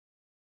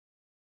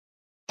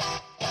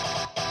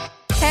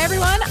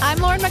everyone. I'm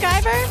Lauren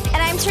MacGyver. And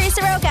I'm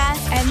Teresa Roca.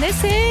 And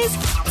this is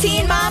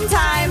Teen Mom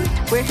Time.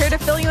 We're here to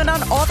fill you in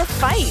on all the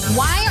fight.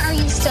 Why are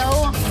you so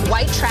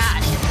white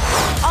trash?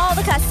 All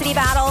the custody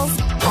battles.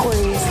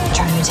 Corey's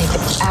trying to take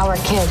our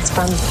kids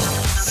from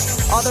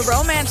all the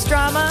romance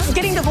drama.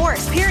 Getting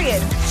divorced,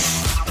 period.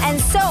 And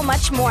so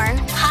much more.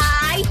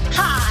 Hi.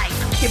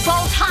 You're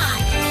both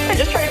high. I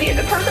just try to be a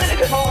good person and a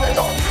good role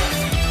model.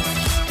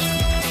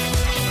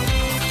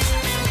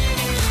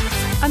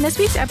 On this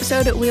week's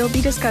episode, we'll be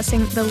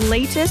discussing the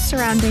latest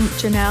surrounding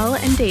Jenelle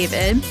and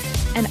David,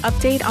 an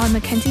update on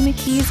Mackenzie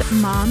Mckee's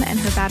mom and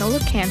her battle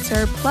with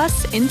cancer,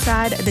 plus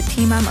inside the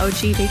Teen Mom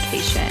OG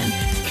vacation.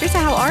 Teresa,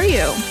 how are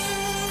you?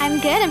 I'm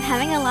good. I'm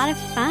having a lot of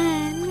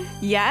fun.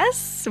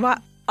 Yes?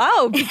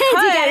 Oh, because Did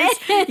you get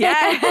it?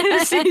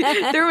 Yes,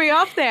 threw me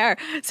off there.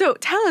 So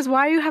tell us,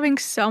 why are you having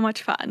so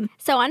much fun?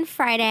 So on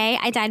Friday,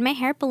 I dyed my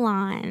hair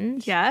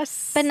blonde.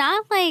 Yes. But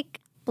not like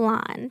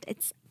blonde.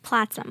 It's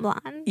platinum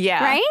blonde.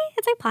 Yeah. Right?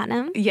 It's like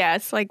platinum. Yeah,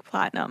 it's like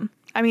platinum.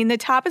 I mean, the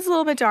top is a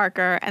little bit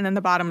darker, and then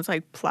the bottom is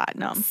like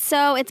platinum.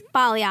 So it's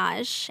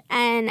balayage,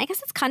 and I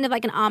guess it's kind of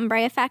like an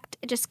ombre effect.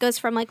 It just goes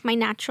from like my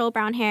natural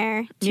brown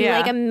hair to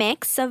like a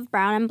mix of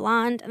brown and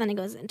blonde, and then it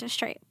goes into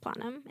straight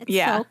platinum. It's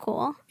so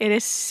cool. It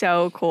is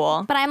so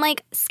cool. But I'm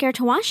like scared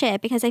to wash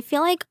it because I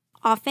feel like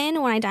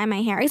often when I dye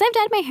my hair, because I've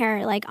dyed my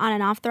hair like on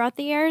and off throughout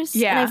the years,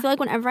 and I feel like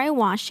whenever I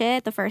wash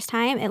it the first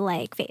time, it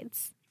like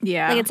fades.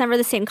 Yeah. Like it's never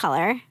the same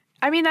color.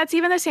 I mean, that's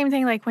even the same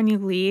thing like when you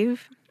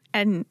leave.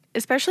 And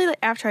especially like,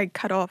 after I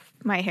cut off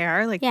my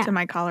hair, like to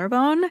my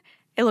collarbone,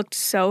 it looked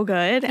so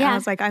good. And I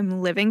was like,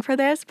 I'm living for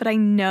this, but I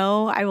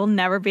know I will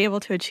never be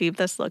able to achieve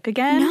this look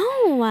again.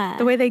 No.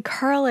 The way they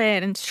curl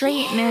it and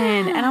straighten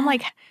it. And I'm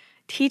like,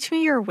 teach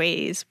me your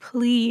ways,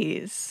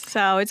 please.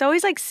 So it's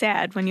always like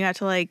sad when you have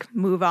to like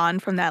move on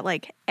from that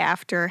like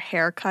after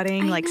hair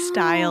cutting, like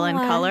style and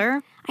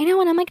color. I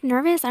know, and I'm like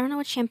nervous. I don't know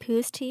what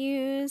shampoos to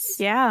use.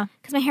 Yeah.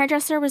 Because my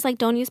hairdresser was like,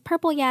 don't use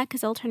purple yet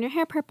because it'll turn your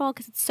hair purple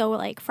because it's so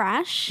like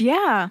fresh.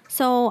 Yeah.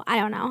 So I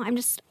don't know.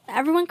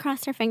 Everyone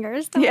cross their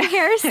fingers that my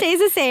hair stays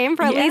the same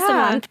for at least a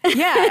month.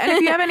 Yeah. And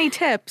if you have any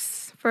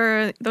tips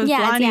for those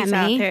blondies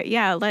out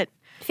there,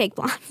 fake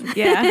blondes.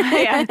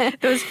 Yeah.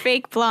 Those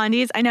fake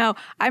blondies. I know.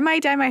 I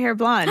might dye my hair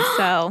blonde,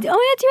 so. Oh my God,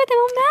 do it. They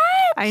won't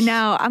match. I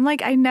know. I'm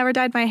like, I never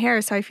dyed my hair,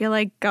 so I feel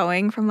like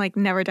going from like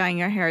never dyeing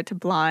your hair to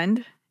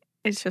blonde,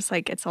 it's just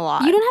like, it's a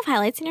lot. You don't have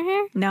highlights in your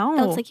hair? No.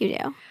 It looks like you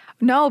do.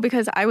 No,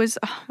 because I was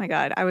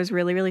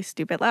really, really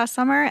stupid last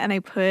summer, and I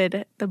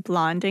put the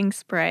blonding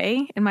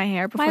spray in my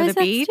hair before the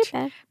beach. That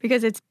stupid?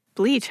 Because it's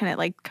bleach and it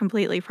like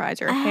completely fries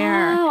your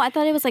hair. Oh, I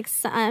thought it was like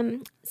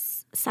Sun-In.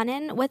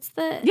 What's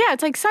the? Yeah,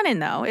 it's like Sun-In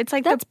though. It's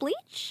like that's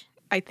bleach?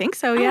 I think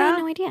so, yeah. I had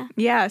no idea.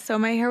 Yeah, so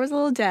my hair was a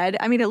little dead.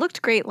 I mean, it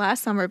looked great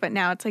last summer, but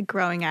now it's like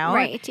growing out.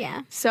 Right,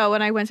 yeah. So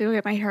when I went to go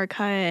get my hair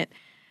cut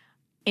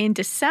in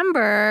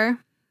December,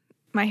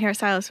 my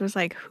hairstylist was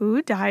like,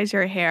 who dyes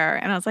your hair?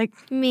 And I was like,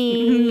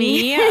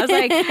 Me. I was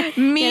like,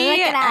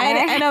 me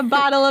and a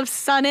bottle of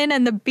Sun-In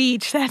and the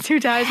beach. That's who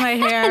dyes my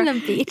hair. And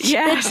the beach.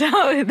 Yeah,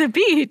 so the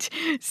beach.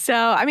 So,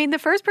 I mean, the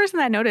first person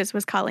that noticed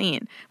was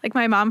Colleen. Like,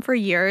 my mom for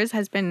years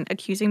has been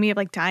accusing me of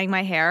like dyeing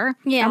my hair.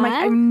 Yeah. I'm like,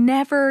 I've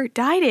never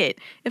dyed it.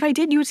 If I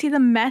did, you would see the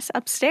mess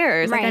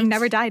upstairs. Right. Like, I've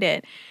never dyed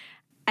it.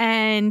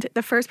 And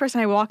the first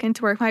person I walk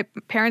into work, my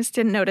parents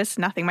didn't notice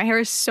nothing. My hair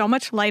is so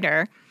much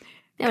lighter.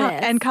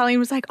 And Colleen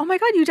was like, oh my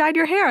God, you dyed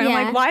your hair. And I'm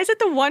like, why is it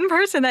the one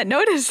person that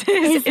notices?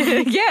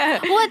 Yeah.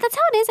 Well, that's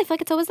how it is. I feel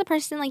like it's always the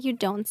person like you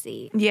don't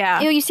see.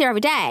 Yeah. You see her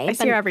every day. I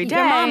see her every day.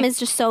 Your mom is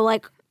just so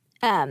like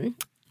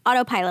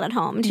autopilot at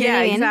home. Do you know what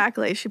I mean?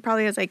 Exactly. She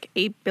probably has like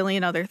 8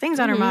 billion other things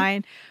on her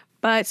mind.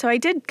 But so I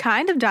did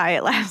kind of dye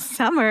it last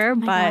summer,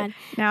 but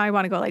now I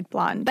want to go like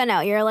blonde. But no,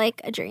 you're like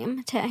a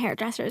dream to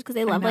hairdressers because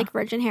they love like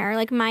virgin hair.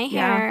 Like my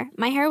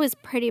hair was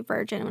pretty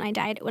virgin when I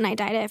dyed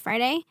it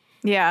Friday.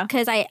 Yeah.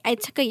 Because I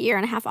took a year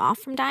and a half off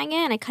from dyeing it,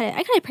 and I cut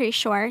it pretty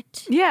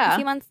short. Yeah. A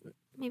few months,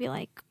 maybe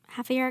like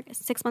half a year,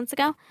 6 months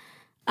ago.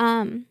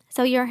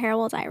 So your hair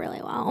will dye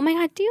really well. Oh my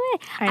God, do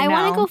it. I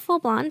want to go full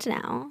blonde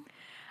now.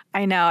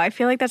 I know. I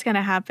feel like that's going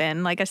to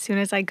happen. Like, as soon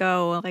as I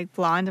go, like,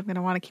 blonde, I'm going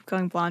to want to keep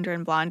going blonder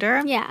and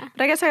blonder. Yeah.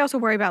 But I guess I also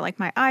worry about, like,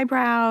 my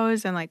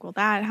eyebrows and, like,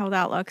 how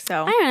that looks.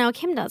 So I don't know.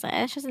 Kim does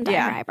it. She doesn't dye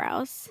her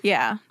eyebrows.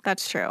 Yeah,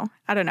 that's true.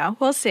 I don't know.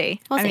 We'll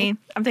see. I mean,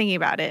 I'm thinking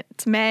about it.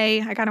 It's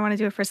May. I kind of want to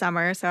do it for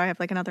summer, so I have,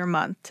 like, another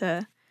month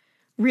to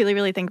really,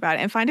 really think about it.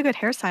 And find a good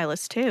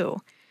hairstylist,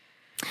 too.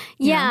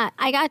 Yeah.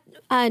 I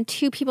got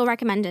 2 people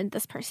recommended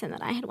this person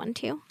that I had went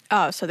to.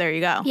 Oh, so there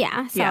you go.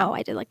 Yeah. So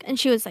I did, like, and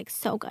she was, like,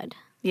 so good.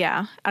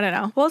 Yeah, I don't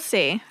know. We'll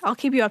see. I'll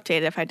keep you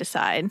updated if I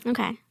decide.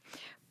 Okay.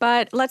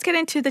 But let's get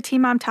into the Teen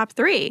Mom Top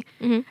 3.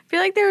 Mm-hmm. I feel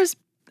like there's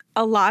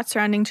a lot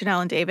surrounding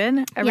Jenelle and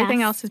David.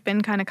 Everything else has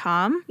been kind of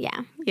calm.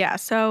 Yeah. Yeah,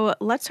 so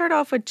let's start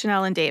off with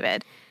Jenelle and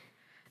David.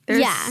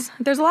 There's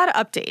a lot of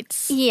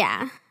updates.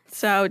 Yeah.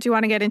 So do you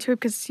want to get into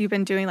it because you've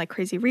been doing like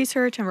crazy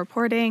research and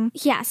reporting?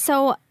 Yeah,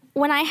 so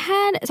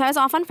I was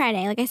off on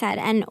Friday, like I said,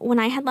 and when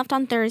I had left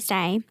on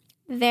Thursday,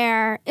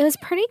 it was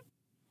pretty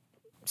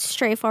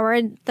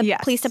straightforward. The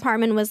police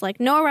department was like,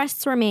 no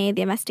arrests were made.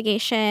 The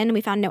investigation,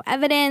 we found no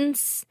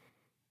evidence.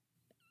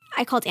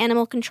 I called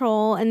animal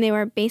control, and they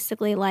were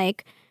basically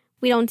like,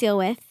 we don't deal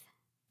with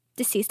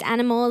deceased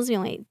animals. We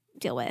only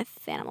deal with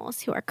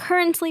animals who are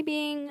currently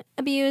being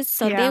abused.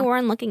 So they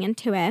weren't looking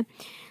into it.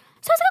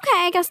 So I was like,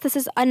 okay, I guess this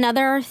is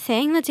another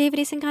thing that David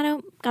Eason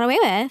got away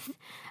with.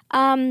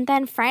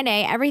 Then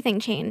Friday, everything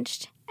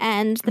changed.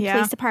 And the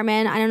police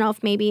department, I don't know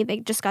if maybe they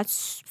just got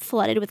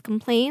flooded with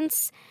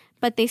complaints,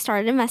 but they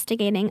started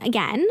investigating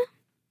again.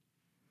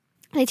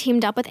 They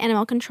teamed up with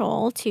animal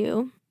control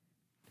to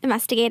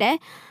investigate it.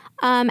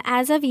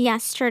 As of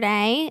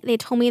yesterday, they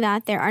told me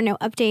that there are no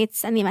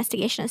updates and the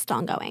investigation is still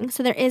ongoing.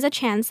 So there is a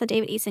chance that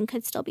David Eason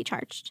could still be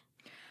charged.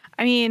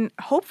 I mean,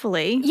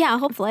 hopefully. Yeah,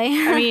 hopefully.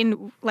 I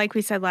mean, like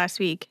we said last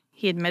week,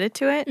 he admitted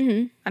to it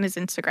on his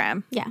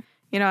Instagram. Yeah.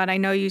 You know, and I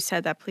know you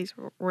said that police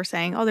were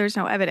saying, oh, there's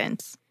no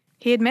evidence.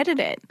 He admitted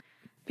it.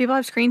 People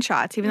have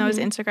screenshots, even though his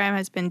Instagram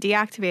has been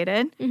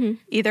deactivated.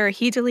 Either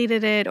he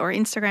deleted it or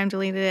Instagram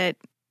deleted it.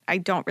 I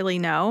don't really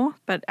know,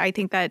 but I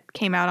think that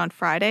came out on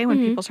Friday when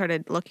people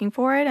started looking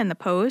for it and the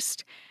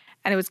post,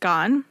 and it was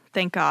gone.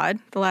 Thank God.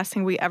 The last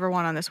thing we ever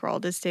want on this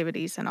world is David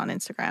Eason on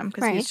Instagram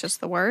because he's just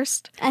the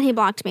worst. And he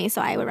blocked me,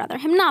 so I would rather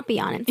him not be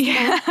on Instagram.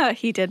 Yeah,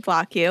 he did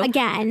block you.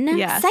 Again.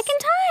 Yes. Second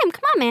time.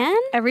 Come on, man.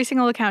 Every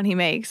single account he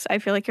makes, I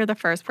feel like you're the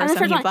first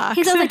person he blocks.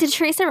 He's always like, did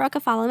Teresa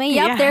Roca follow me?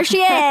 Yep, there she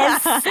is. I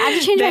have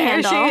to change my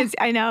handle. There she is.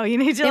 I know. You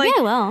need to Maybe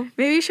I will.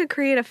 Maybe you should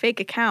create a fake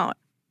account,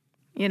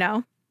 you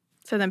know,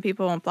 so then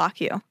people won't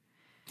block you.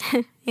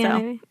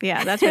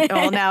 That's what,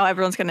 well, now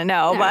everyone's going to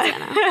know,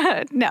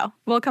 but no,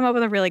 we'll come up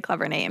with a really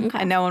clever name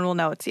and no one will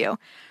know it's you.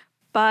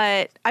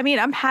 But, I mean,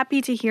 I'm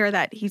happy to hear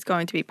that he's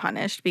going to be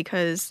punished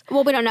because...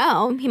 Well, we don't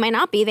know. He might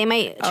not be. They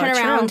might turn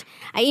around.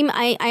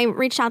 I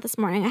reached out this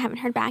morning. I haven't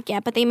heard back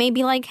yet, but they may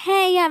be like,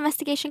 hey,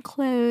 investigation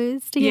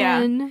closed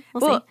again. Yeah.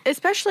 We'll see.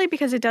 Especially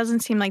because it doesn't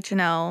seem like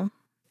Jenelle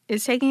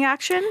is taking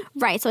action.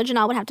 Right, so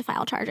Jenelle would have to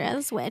file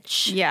charges,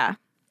 which... Yeah.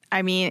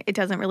 I mean, it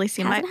doesn't really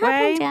seem that way.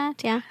 Hasn't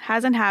happened yet, yeah.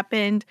 Hasn't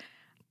happened.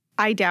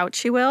 I doubt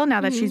she will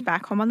now that she's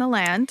back home on the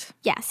land.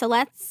 Yeah, so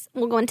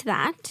we'll go into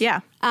that.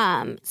 Yeah.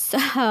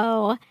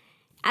 So,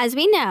 as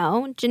we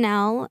know,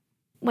 Jenelle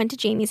went to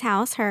Jamie's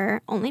house,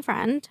 her only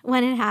friend,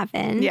 when it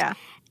happened. Yeah.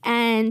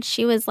 And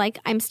she was like,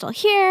 I'm still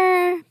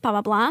here, blah,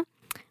 blah, blah.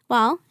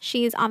 Well,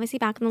 she's obviously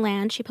back on the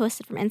land. She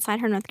posted from inside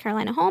her North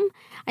Carolina home.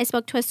 I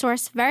spoke to a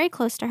source very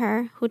close to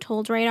her who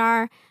told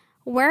Radar,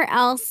 where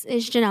else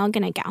is Jenelle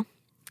going to go?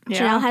 Yeah.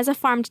 Jenelle has a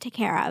farm to take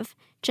care of.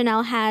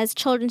 Jenelle has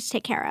children to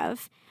take care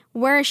of.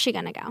 Where is she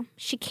going to go?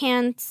 She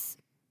can't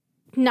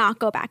not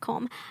go back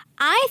home.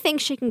 I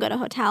think she can go to a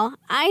hotel.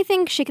 I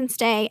think she can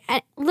stay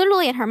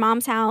literally at her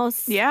mom's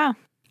house. Yeah.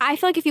 I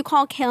feel like if you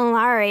call Kaylin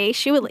Lowry,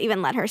 she would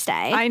even let her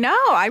stay. I know.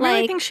 I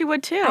really think she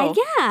would too.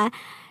 Yeah.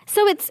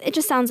 So it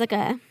just sounds like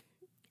an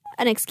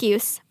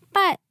excuse.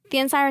 But the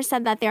insider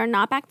said that they are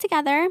not back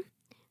together.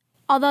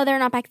 Although they're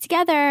not back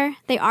together,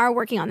 they are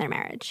working on their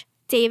marriage.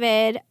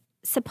 David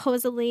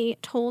supposedly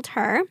told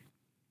her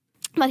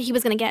that he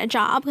was going to get a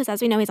job because,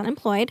 as we know, he's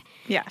unemployed.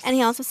 Yes. And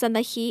he also said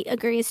that he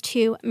agrees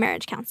to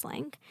marriage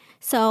counseling.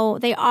 So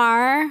they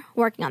are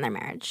working on their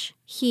marriage.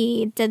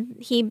 He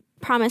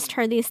promised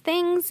her these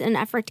things in an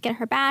effort to get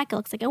her back. It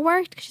looks like it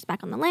worked because she's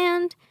back on the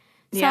land.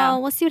 So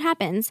we'll see what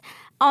happens.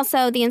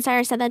 Also, the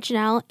insider said that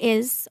Jenelle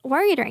is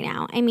worried right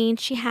now. I mean,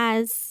 she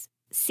has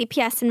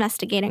CPS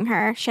investigating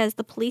her. She has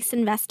the police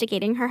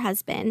investigating her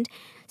husband.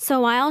 So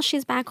while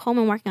she's back home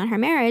and working on her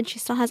marriage, she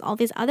still has all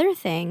these other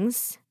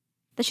things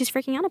that she's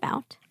freaking out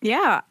about.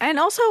 Yeah. And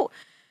also,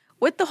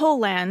 with the whole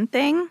land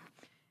thing,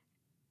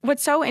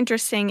 what's so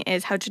interesting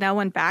is how Jenelle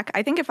went back.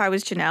 I think if I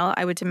was Jenelle,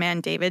 I would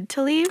demand David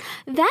to leave.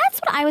 That's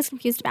what I was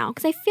confused about.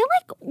 Because I feel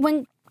like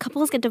when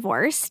couples get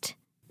divorced,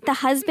 the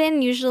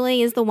husband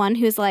usually is the one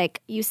who's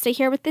like, you stay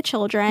here with the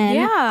children.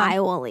 Yeah. I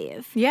will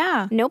leave.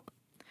 Yeah. Nope.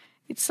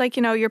 It's like,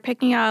 you're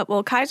picking up.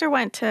 Well, Kaiser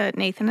went to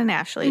Nathan and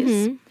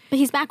Ashley's. But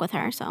he's back with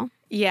her, so.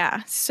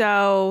 Yeah.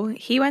 So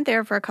he went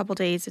there for a couple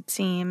days, it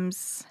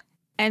seems.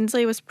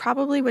 Ensley was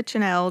probably with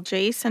Jenelle.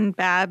 Jace and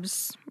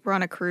Babs were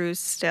on a cruise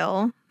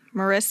still.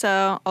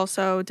 Marissa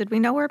also. Did we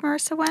know where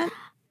Marissa went?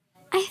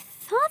 I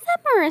thought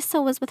that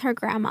Marissa was with her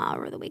grandma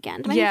over the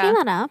weekend. Am I making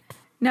that up?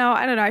 No,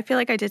 I don't know. I feel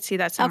like I did see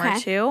that somewhere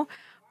too.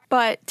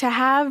 But to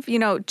have,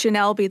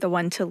 Jenelle be the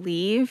one to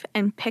leave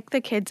and pick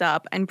the kids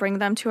up and bring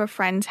them to a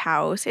friend's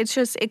house,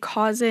 it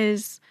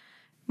causes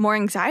more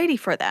anxiety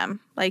for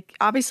them. Like,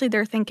 obviously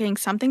they're thinking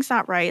something's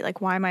not right.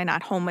 Like, why am I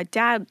not home with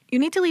dad? You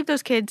need to leave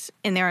those kids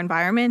in their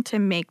environment to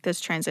make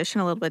this transition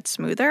a little bit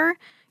smoother.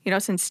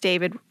 Since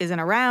David isn't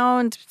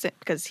around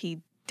because he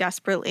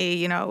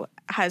desperately,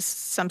 has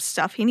some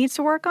stuff he needs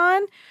to work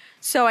on.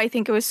 So I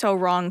think it was so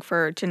wrong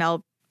for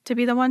Jenelle to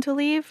be the one to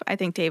leave. I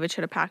think David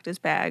should have packed his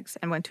bags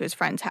and went to his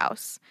friend's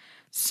house.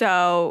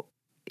 So,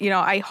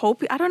 I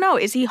don't know,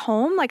 is he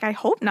home? Like, I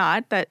hope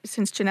not, that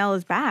since Jenelle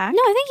is back. No,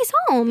 I think he's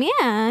home,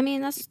 yeah. I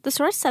mean, the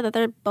source said that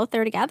they're both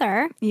there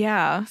together.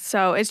 Yeah,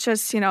 so it's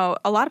just, a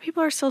lot of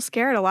people are still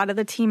scared. A lot of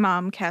the Teen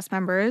Mom cast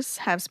members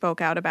have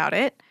spoke out about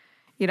it.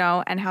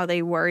 and how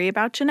they worry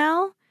about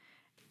Jenelle.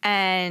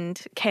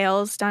 And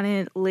Kale's done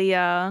it,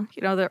 Leah,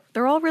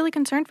 they're all really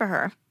concerned for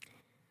her.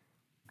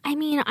 I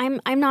mean,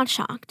 I'm not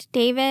shocked.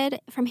 David,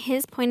 from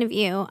his point of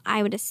view,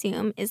 I would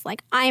assume is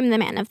like, I'm the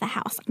man of the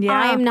house. Yeah.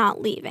 I'm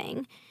not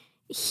leaving.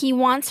 He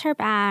wants her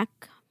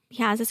back.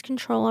 He has his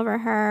control over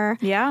her.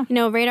 Yeah.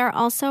 Radar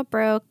also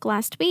broke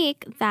last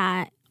week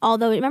that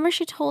although, remember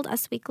she told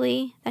Us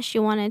Weekly that she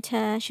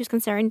was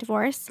considering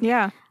divorce?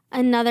 Yeah.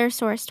 Another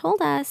source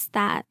told us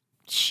that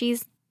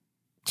she's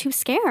too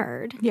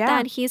scared. Yeah.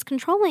 That he's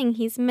controlling.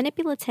 He's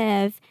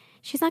manipulative.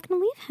 She's not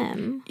going to leave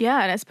him.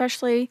 Yeah, and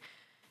especially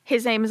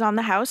his name is on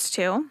the house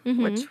too,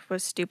 which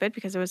was stupid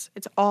because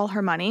it's all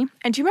her money.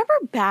 And do you remember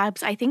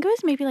Babs, I think it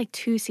was maybe like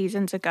 2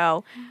 seasons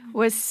ago,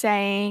 was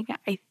saying,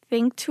 I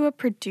think to a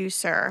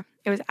producer,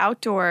 it was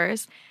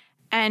outdoors,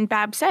 and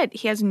Babs said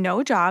he has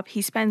no job.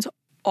 He spends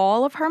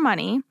all of her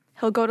money.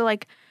 He'll go to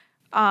like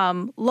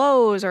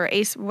Lowe's or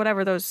Ace,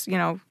 whatever those,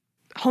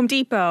 Home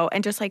Depot,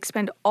 and just like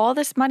spend all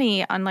this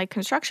money on like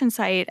construction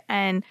site.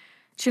 And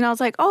Janelle's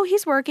like, oh,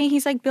 he's working.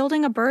 He's like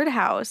building a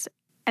birdhouse.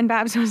 And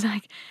Babs was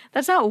like,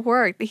 that's not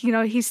work.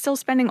 He's still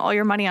spending all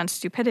your money on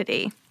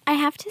stupidity. I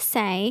have to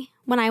say,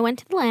 when I went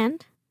to the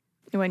land.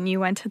 When you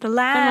went to the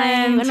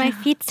land. When my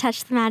feet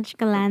touched the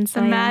magical land.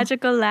 The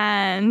magical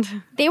land.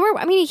 He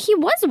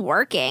was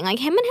working. Like,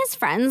 him and his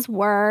friends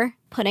were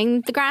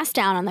putting the grass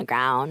down on the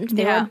ground.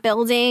 They were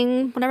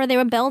building whatever they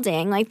were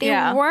building. Like, they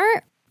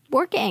were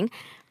working.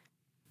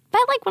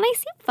 But, like, when I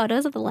see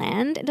photos of the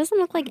land, it doesn't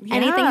look like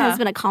anything has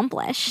been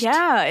accomplished.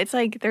 Yeah, it's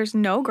like there's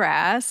no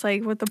grass,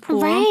 like, with the pool.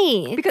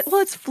 Right. Because,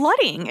 it's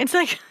flooding. It's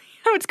like,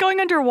 it's going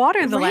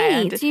underwater, the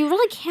land. So you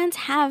really can't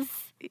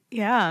have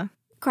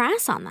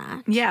grass on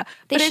that. Yeah.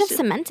 They should have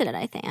cemented it,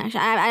 I think. Actually,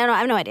 I don't know. I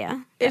have no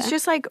idea. It's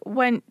just like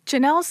when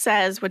Jenelle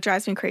says what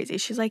drives me crazy,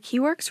 she's like, he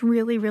works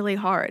really, really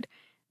hard.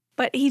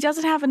 But he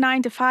doesn't have a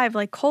 9 to 5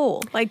 like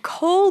Cole. Like,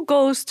 Cole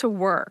goes to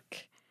work.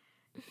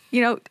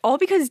 All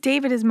because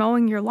David is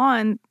mowing your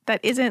lawn, that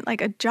isn't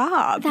like a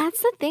job. That's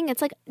the thing. It's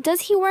like,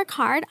 does he work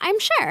hard? I'm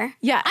sure.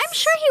 Yes. I'm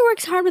sure he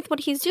works hard with what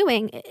he's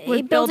doing.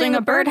 With building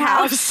a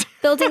birdhouse.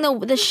 Building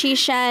the she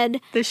shed.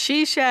 The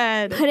she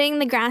shed. Putting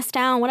the grass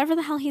down, whatever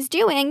the hell he's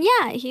doing.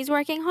 Yeah, he's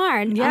working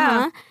hard.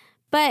 Yeah.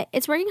 But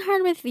it's working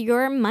hard with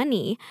your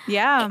money.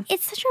 Yeah.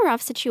 It's such a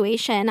rough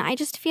situation. I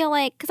just feel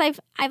like, because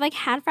I've like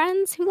had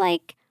friends who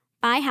like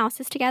buy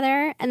houses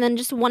together, and then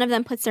just one of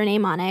them puts their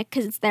name on it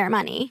because it's their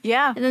money.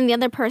 Yeah. And then the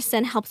other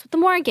person helps with the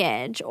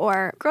mortgage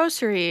or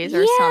groceries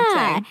or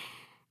something.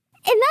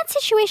 In that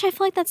situation, I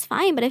feel like that's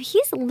fine. But if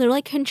he's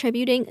literally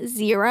contributing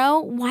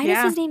 0, why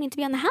does his name need to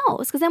be on the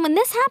house? Because then when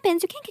this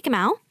happens, you can't kick him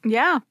out.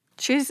 Yeah.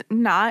 She's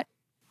not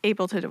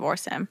able to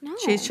divorce him. No.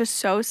 She's just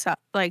so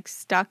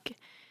stuck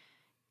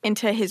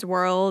into his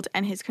world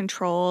and his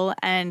control.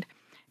 And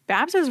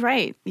Babs was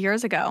right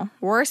years ago.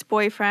 Worst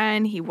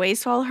boyfriend. He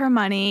wastes all her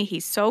money.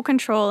 He's so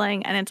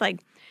controlling. And it's like,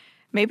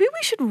 maybe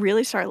we should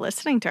really start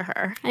listening to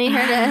her. I need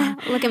her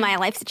to look at my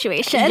life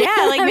situation.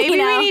 Yeah, like maybe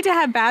we need to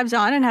have Babs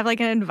on and have like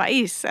an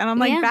advice. And I'm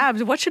like,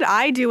 Babs, what should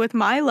I do with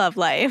my love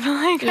life?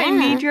 Like, I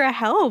need your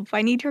help.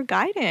 I need your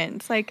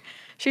guidance. Like,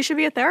 she should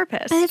be a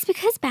therapist. But it's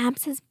because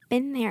Babs has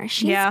been there.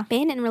 She's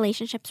been in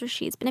relationships where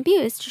she's been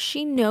abused.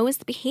 She knows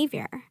the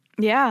behavior.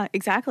 Yeah,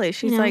 exactly.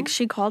 She's like,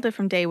 she called it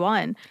from day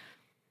one.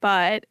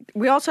 But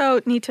we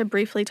also need to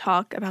briefly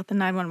talk about the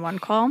 911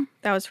 call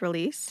that was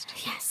released.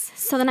 Yes.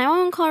 So the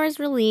 911 call was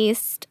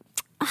released.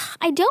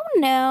 I don't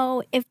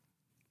know if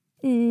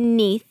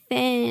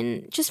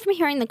Nathan, just from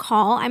hearing the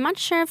call, I'm not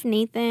sure if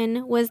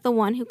Nathan was the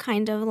one who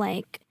kind of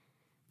like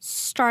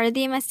started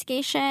the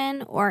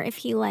investigation or if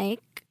he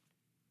like,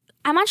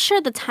 I'm not sure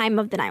the time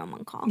of the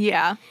 911 call.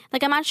 Yeah.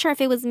 Like, I'm not sure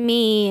if it was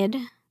made.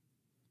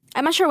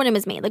 I'm not sure when it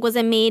was made. Like, was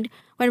it made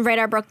when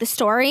Radar broke the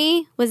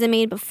story? Was it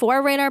made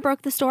before Radar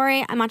broke the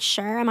story? I'm not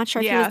sure. I'm not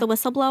sure if he was the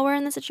whistleblower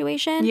in the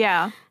situation.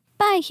 Yeah.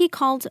 But he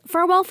called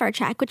for a welfare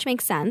check, which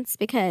makes sense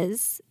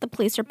because the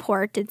police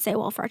report did say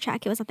welfare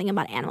check. It was something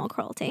about animal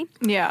cruelty.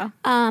 Yeah.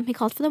 He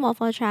called for the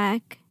welfare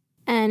check.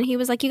 And he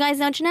was like, you guys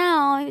know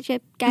Jenelle. You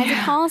guys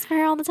get calls for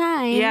her all the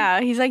time.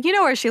 Yeah. He's like, you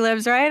know where she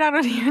lives, right? I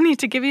don't even need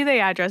to give you the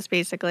address,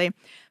 basically.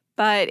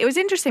 But it was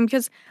interesting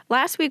because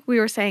last week we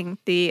were saying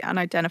the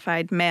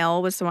unidentified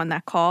male was the one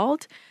that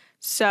called.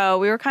 So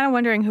we were kind of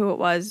wondering who it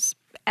was.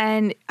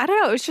 And I don't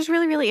know, it was just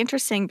really, really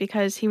interesting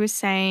because he was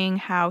saying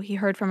how he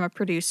heard from a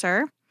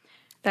producer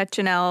that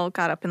Jenelle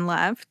got up and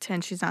left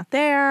and she's not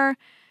there.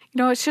 You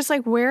know, it's just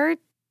like, where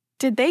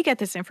did they get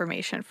this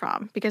information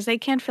from? Because they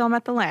can't film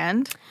at the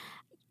land.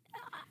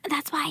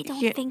 That's why I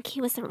don't think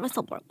he was the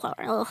whistleblower.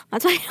 Ugh.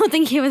 That's why I don't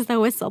think he was the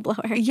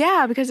whistleblower.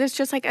 Yeah, because it's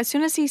just like as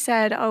soon as he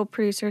said, oh,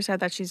 producer said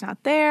that she's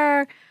not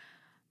there,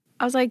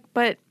 I was like,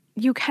 but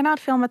you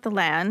cannot film at the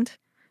land.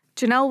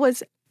 Jenelle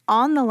was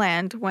on the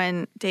land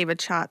when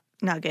David shot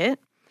Nugget.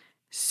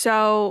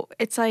 So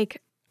it's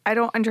like, I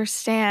don't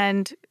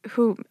understand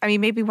who, I mean,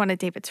 maybe one of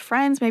David's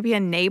friends, maybe a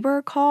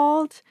neighbor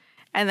called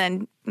And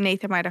then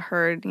Nathan might have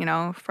heard,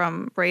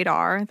 from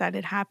radar that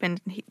it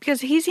happened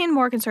because he seemed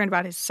more concerned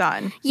about his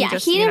son. Yeah,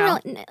 he didn't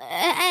really,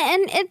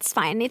 and it's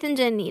fine. Nathan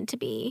didn't need to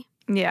be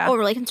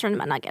overly concerned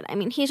about Nugget. I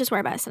mean, he's just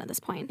worried about his son at this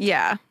point.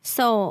 Yeah.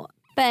 So,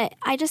 but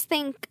I just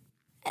think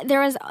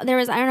there was. I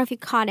don't know if you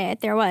caught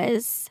it. There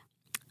was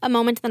a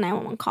moment in the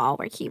 911 call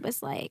where he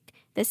was like,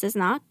 "This is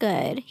not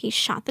good." He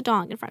shot the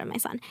dog in front of my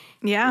son.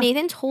 Yeah.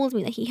 Nathan told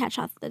me that he had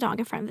shot the dog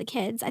in front of the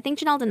kids. I think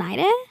Jenelle denied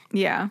it.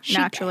 Yeah,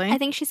 naturally. I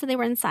think she said they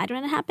were inside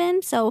when it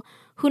happened. So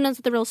who knows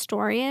what the real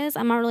story is?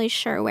 I'm not really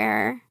sure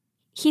where.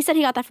 He said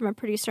he got that from a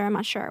producer. I'm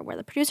not sure where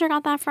the producer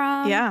got that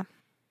from. Yeah.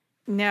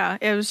 Yeah,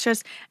 it was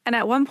just, and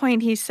at one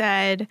point he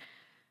said,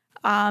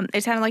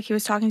 it sounded like he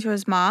was talking to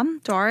his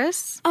mom,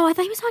 Doris. Oh, I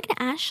thought he was talking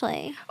to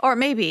Ashley. Or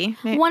maybe.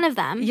 One of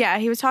them. Yeah,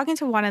 he was talking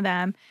to one of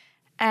them.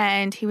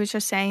 And he was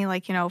just saying,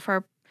 like,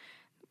 for,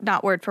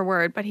 not word for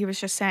word, but he was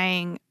just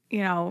saying,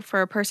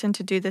 for a person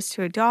to do this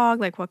to a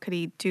dog, like, what could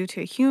he do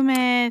to a human?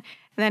 And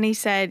then he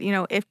said,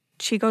 if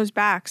she goes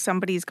back,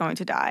 somebody's going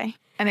to die.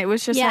 And it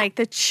was just like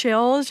the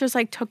chills just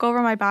like took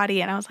over my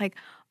body. And I was like,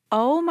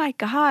 oh my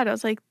God. I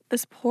was like,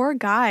 this poor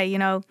guy,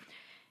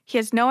 he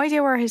has no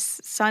idea where his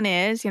son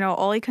is.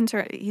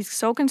 He's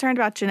so concerned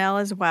about Jenelle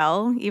as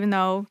well, even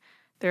though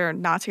they're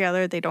not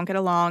together. They don't get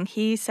along.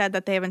 He said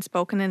that they haven't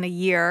spoken in a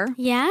year.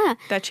 Yeah.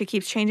 That she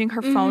keeps changing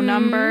her phone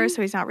number,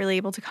 so he's not really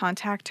able to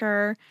contact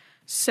her.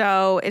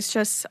 So it's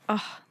just,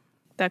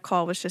 that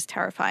call was just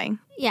terrifying.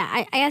 Yeah,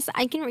 I guess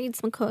I can read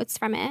some quotes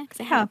from it because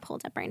I have it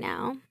pulled up right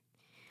now.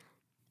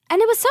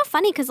 And it was so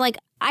funny because, like,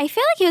 I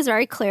feel like he was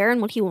very clear in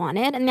what he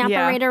wanted, and the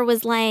operator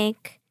was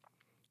like,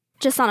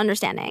 just not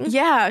understanding.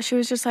 Yeah, she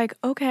was just like,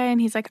 okay. And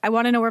he's like, I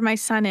want to know where my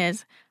son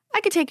is. I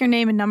could take your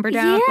name and number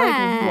down.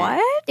 Yeah. Like,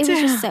 what? It was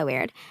just so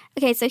weird.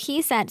 Okay, so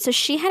he said, so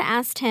she had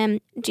asked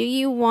him, do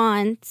you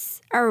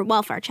want a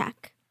welfare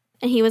check?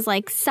 And he was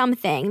like,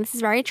 something. This is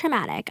very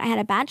traumatic. I had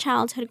a bad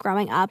childhood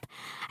growing up.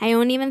 I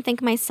don't even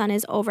think my son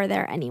is over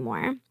there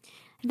anymore.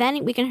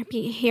 Then we can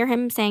hear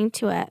him saying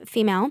to a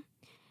female,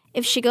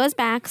 if she goes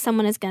back,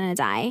 someone is going to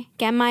die.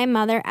 Get my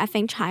mother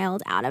effing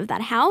child out of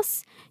that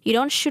house. You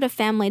don't shoot a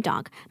family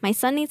dog. My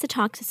son needs to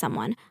talk to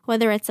someone,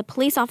 whether it's a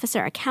police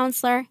officer, a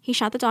counselor. He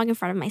shot the dog in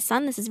front of my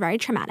son. This is very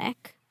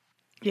traumatic.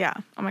 Yeah.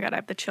 Oh my God, I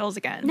have the chills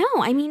again. No,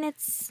 I mean,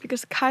 it's...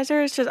 Because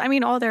Kaiser is just,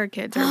 all their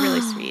kids are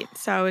really sweet.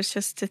 So it's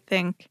just to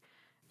think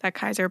that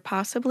Kaiser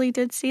possibly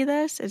did see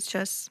this. It's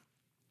just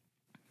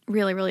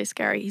really, really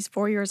scary. He's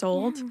 4 years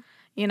old,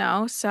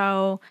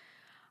 so...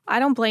 I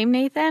don't blame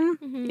Nathan.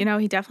 Mm-hmm.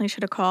 He definitely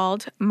should have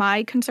called.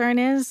 My concern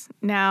is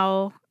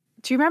now,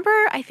 do you remember,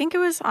 I think it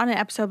was on an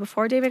episode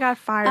before David got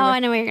fired. Oh, I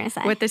know what you're going to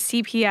say. With the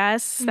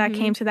CPS that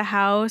came to the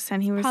house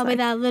and he was probably like,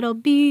 that little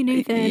bee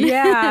Nathan.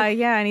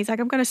 Yeah. And he's like,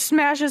 I'm going to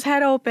smash his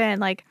head open.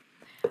 Like,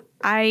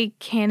 I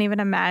can't even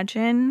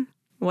imagine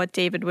what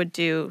David would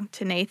do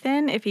to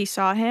Nathan if he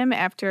saw him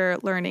after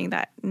learning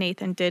that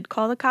Nathan did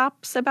call the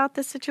cops about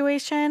this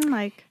situation.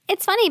 Like,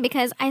 it's funny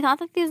because I thought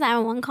that these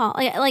 911 call,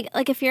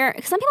 like if you're,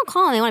 some people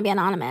call and they want to be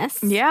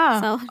anonymous.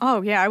 Yeah. So.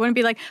 Oh yeah, I wouldn't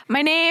be like,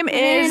 my name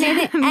is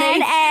Nathan.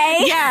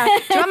 N.A. Yeah.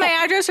 Do you want my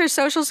address or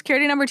social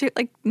security number too?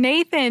 Like,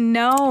 Nathan,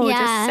 no.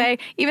 Yeah. Just say,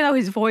 even though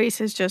his voice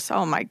is just,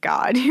 oh my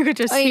God, you could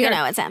just you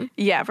know it's him.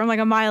 Yeah, from like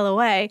a mile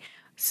away.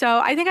 So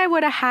I think I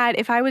would have had,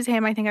 if I was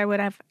him, I think I would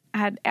have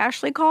had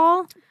Ashley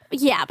call.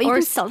 Yeah, but you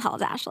can still tell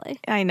it's Ashley.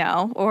 I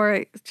know.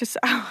 Or just,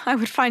 I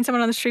would find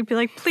someone on the street, be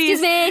like,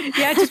 please. Excuse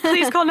me. Yeah, just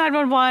please call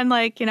 911,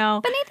 like, But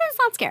Nathan's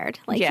not scared.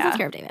 Like, he's not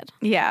scared of David.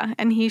 Yeah,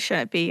 and he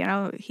shouldn't be.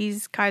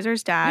 He's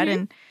Kaiser's dad,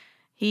 and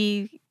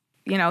he,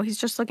 he's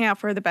just looking out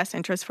for the best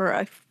interest for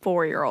a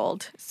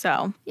 4-year-old,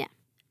 so. Yeah.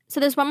 So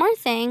there's one more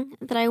thing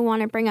that I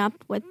want to bring up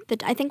with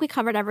I think we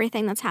covered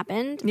everything that's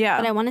happened. Yeah.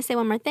 But I want to say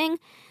one more thing.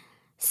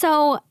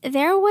 So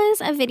there was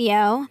a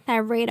video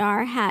that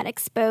Radar had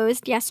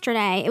exposed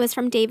yesterday. It was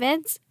from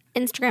David's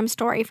Instagram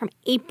story from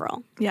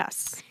April.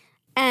 Yes.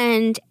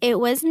 And it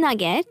was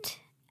Nugget.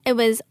 It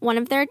was one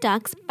of their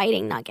ducks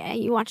biting Nugget.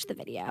 You watched the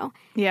video.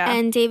 Yeah.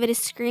 And David is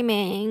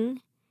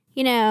screaming,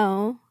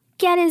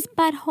 get his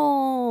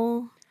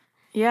butthole.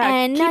 Yeah.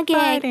 And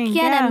Nugget,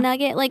 get him,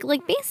 Nugget.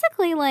 Like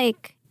basically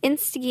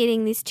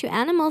instigating these two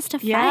animals to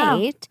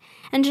fight.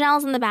 And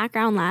Janelle's in the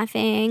background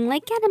laughing,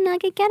 like, get him,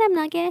 Nugget, get him,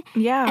 Nugget.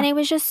 Yeah. And it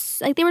was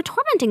just, like, they were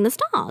tormenting this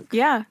dog.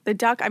 Yeah, the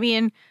duck, I've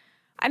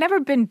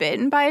never been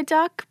bitten by a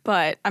duck,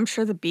 but I'm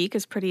sure the beak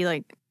is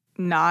pretty,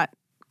 not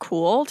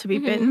cool to be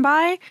bitten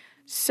by.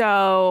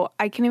 So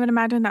I can't even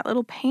imagine that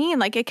little pain.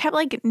 Like, it kept,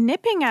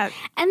 nipping at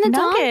And the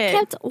Nugget. dog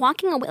kept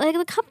walking away.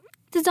 Like,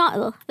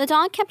 the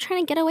dog kept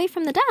trying to get away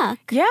from the duck.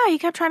 Yeah, he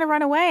kept trying to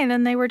run away. And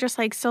then they were just,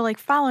 still,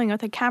 following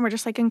with the camera,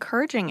 just,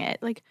 encouraging it.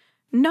 Like,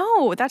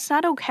 no, that's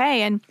not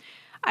okay. And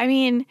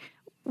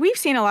we've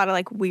seen a lot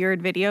of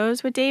weird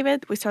videos with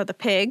David. We saw the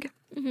pig.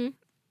 Mm-hmm.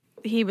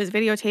 He was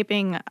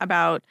videotaping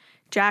about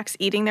Jax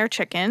eating their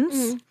chickens.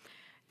 Mm-hmm.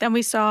 Then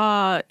we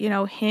saw,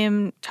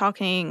 him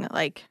talking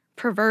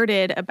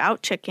perverted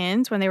about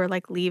chickens when they were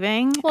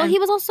leaving. Well, he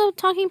was also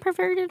talking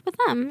perverted with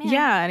them.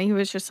 Yeah, and he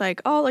was just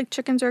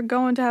chickens are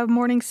going to have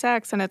morning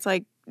sex. And it's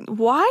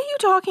why are you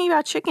talking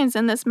about chickens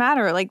in this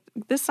matter? Like,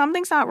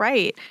 something's not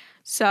right.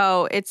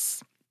 So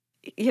it's,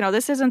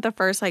 this isn't the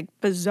first, like,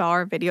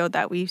 bizarre video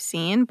that we've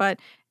seen, but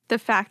the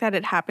fact that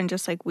it happened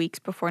just, like, weeks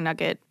before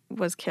Nugget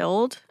was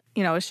killed,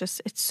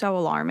 it's so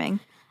alarming.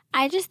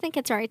 I just think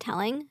it's very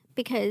telling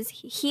because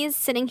he is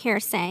sitting here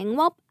saying,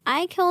 well,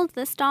 I killed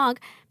this dog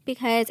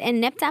because it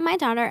nipped at my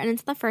daughter, and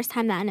it's the first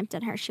time that it nipped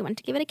at her. She went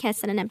to give it a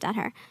kiss, and it nipped at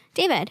her.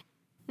 David,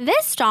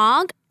 this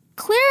dog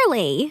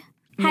clearly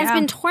has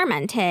been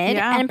tormented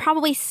and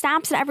probably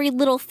snaps at every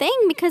little thing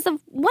because of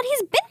what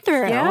he's been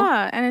through.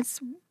 Yeah,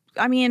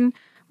 and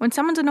when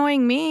someone's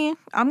annoying me,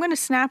 I'm going to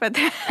snap at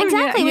them.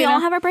 Exactly. We all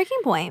have our breaking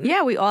point.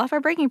 Yeah, we all have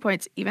our breaking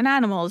points, even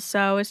animals.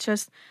 So it's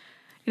just,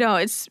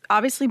 it's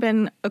obviously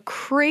been a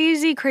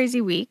crazy, crazy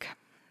week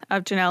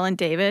of Jenelle and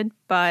David.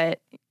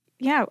 But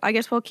yeah, I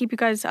guess we'll keep you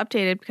guys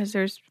updated because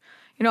there's,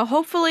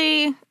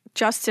 hopefully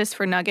justice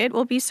for Nugget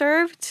will be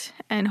served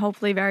and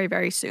hopefully very,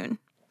 very soon.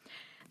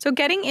 So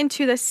getting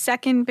into the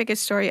second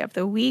biggest story of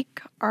the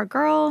week, our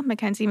girl,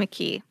 Mackenzie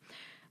Mckee.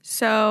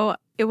 So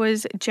it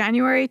was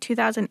January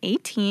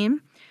 2018.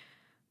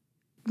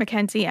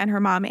 Mackenzie and her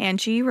mom,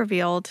 Angie,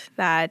 revealed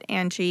that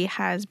Angie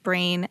has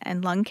brain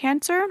and lung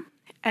cancer.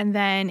 And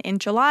then in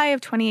July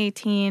of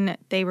 2018,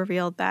 they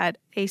revealed that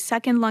a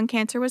second lung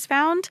cancer was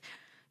found.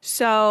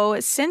 So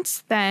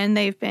since then,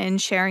 they've been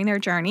sharing their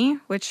journey,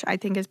 which I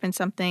think has been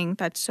something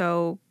that's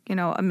so,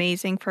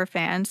 amazing for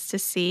fans to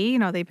see.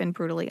 They've been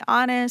brutally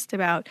honest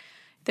about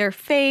their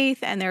faith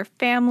and their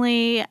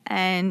family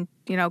and,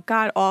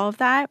 God, all of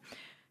that.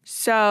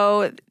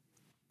 So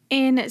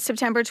in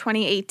September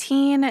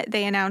 2018,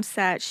 they announced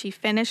that she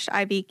finished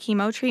IV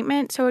chemo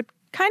treatment. So it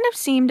kind of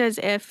seemed as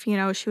if,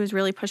 she was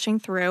really pushing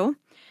through.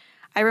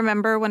 I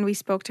remember when we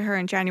spoke to her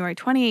in January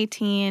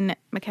 2018,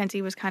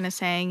 Mackenzie was kind of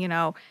saying,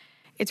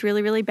 it's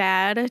really, really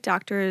bad.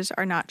 Doctors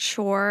are not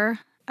sure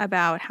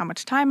about how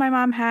much time my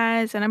mom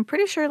has. And I'm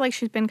pretty sure, like,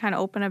 she's been kind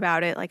of open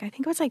about it. Like, I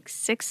think it was like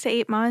 6 to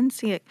 8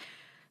 months.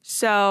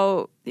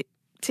 So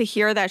to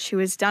hear that she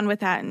was done with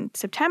that in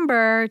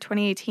September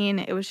 2018,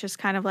 it was just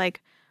kind of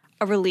like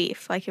a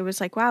relief. Like, it was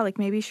like, wow, like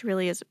maybe she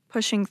really is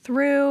pushing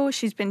through.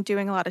 She's been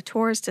doing a lot of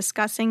tours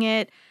discussing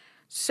it.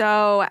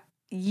 So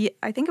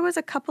I think it was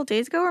a couple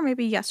days ago or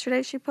maybe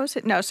yesterday she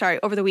posted. No, sorry,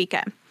 over the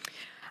weekend.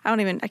 I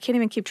can't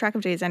even keep track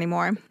of days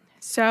anymore.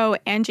 So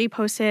Angie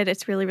posted,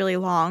 it's really, really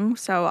long.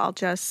 So I'll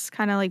just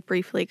kind of like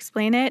briefly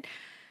explain it.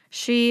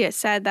 She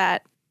said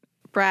that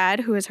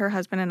Brad, who is her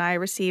husband, and I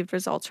received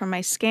results from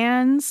my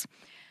scans.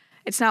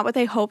 It's not what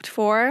they hoped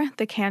for.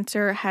 The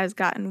cancer has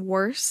gotten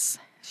worse.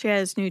 She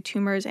has new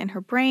tumors in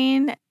her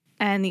brain,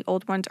 and the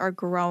old ones are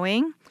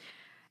growing.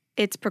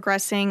 It's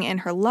progressing in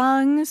her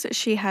lungs.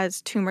 She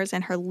has tumors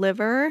in her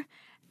liver,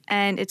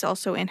 and it's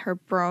also in her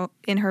bones,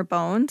 in her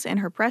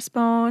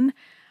breastbone.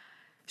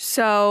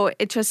 So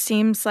it just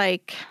seems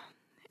like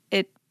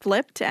it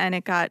flipped and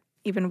it got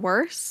even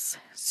worse.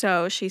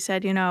 So she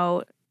said,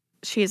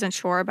 she isn't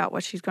sure about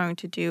what she's going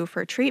to do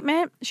for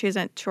treatment. She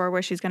isn't sure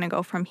where she's going to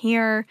go from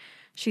here.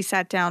 She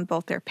sat down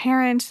both their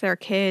parents, their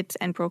kids,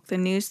 and broke the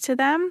news to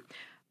them.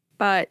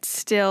 But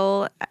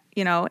still,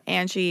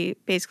 Angie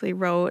basically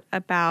wrote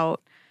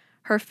about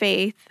her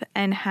faith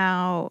and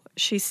how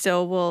she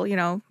still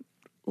will,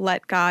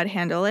 let God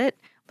handle it.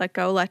 Let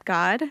go, let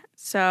God.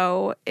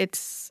 So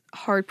it's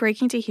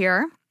heartbreaking to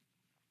hear.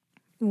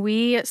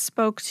 We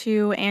spoke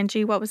to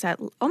Angie, what was that,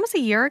 almost a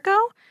year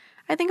ago?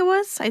 I think it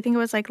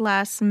was like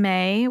last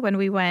May when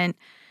we went,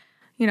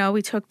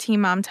 we took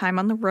Team Mom Time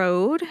on the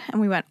road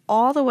and we went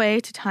all the way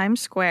to Times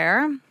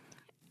Square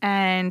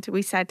and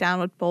we sat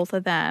down with both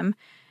of them.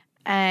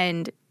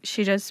 And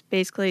she just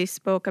basically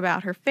spoke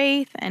about her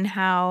faith and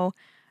how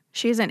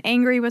she isn't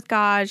angry with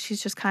God.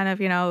 She's just kind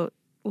of,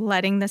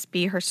 letting this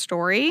be her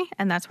story.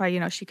 And that's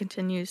why, she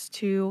continues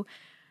to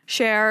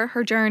share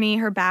her journey,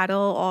 her battle,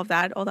 all of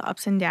that, all the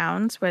ups and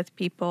downs with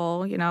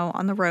people,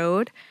 on the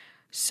road.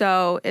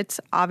 So it's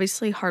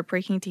obviously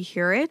heartbreaking to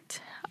hear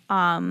it.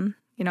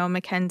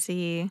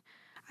 Mackenzie,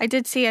 I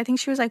think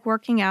she was like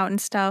working out and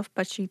stuff,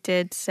 but she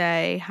did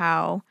say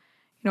how,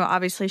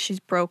 obviously she's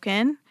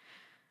broken.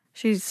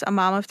 She's a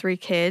mom of 3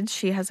 kids.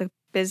 She has a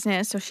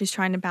business, so she's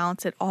trying to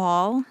balance it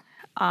all.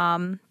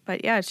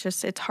 But yeah,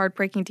 it's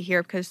heartbreaking to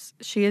hear because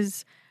she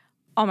is,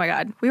 oh my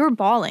God, we were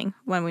bawling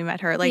when we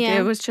met her. Like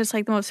It was just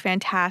like the most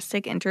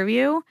fantastic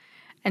interview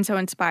and so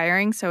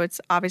inspiring. So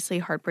it's obviously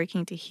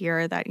heartbreaking to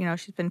hear that,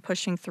 she's been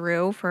pushing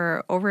through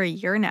for over a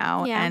year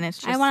now. Yeah. And it's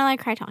just, I want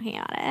to cry talking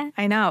about it.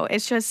 I know.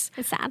 It's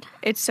sad.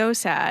 It's so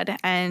sad.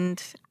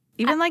 And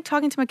even like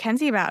talking to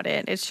Mackenzie about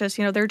it, it's just,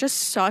 they're just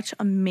such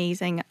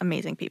amazing,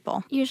 amazing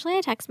people. Usually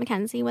I text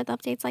Mackenzie with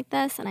updates like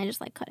this and I just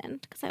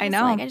couldn't because I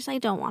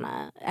don't want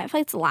to. I feel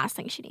like it's the last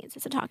thing she needs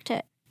is to talk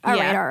to a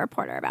radar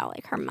reporter about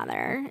like her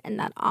mother and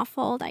that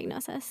awful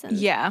diagnosis. And,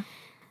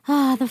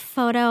 the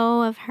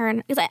photo of her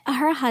and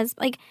her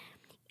husband. Like,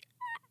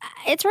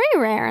 it's very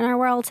rare in our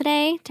world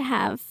today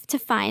to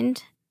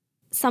find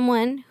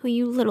someone who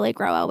you literally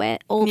grow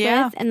old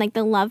with, and like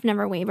the love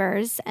never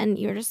wavers, and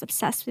you're just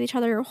obsessed with each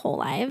other your whole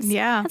lives.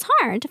 Yeah. That's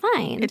hard to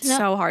find. It's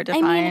so hard to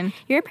find. mean,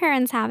 your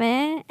parents have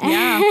it.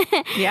 Yeah.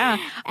 Yeah.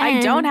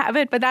 I don't have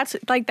it, but that's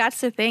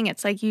the thing.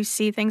 It's like you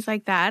see things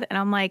like that, and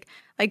I'm like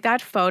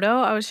that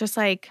photo, I was just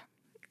like,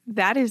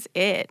 that is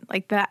it.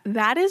 Like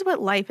that is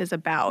what life is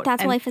about.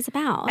 That's what life is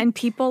about. And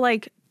people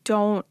like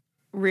don't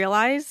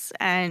realize,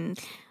 and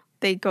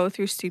they go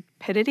through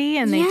stupidity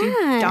and they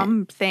do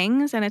dumb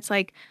things, and it's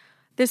like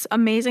this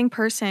amazing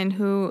person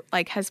who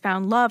like has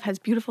found love, has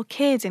beautiful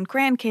kids and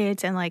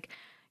grandkids, and like,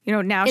 you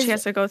know, now she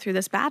has to go through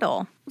this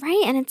battle.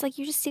 Right. And it's like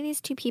you just see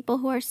these two people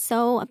who are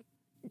so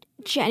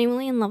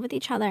genuinely in love with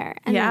each other.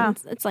 And then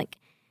it's like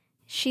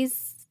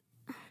she's,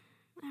 I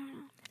don't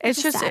know.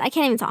 It's just sad. I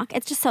can't even talk.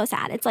 It's just so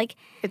sad. It's like,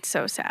 it's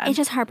so sad. It's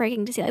just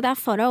heartbreaking to see. Like that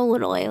photo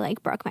literally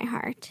like broke my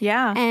heart.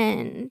 Yeah.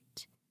 And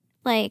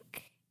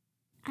like,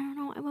 I don't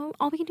know.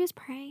 All we can do is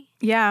pray.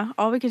 Yeah.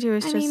 All we could do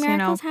is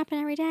miracles happen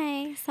every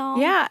day. So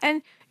yeah.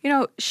 And, you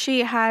know,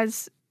 she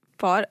has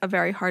fought a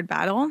very hard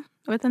battle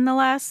within the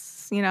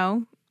last, year.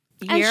 And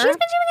she's been doing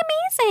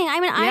amazing. I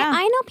mean,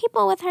 I know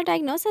people with her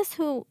diagnosis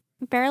who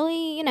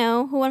barely,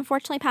 who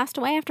unfortunately passed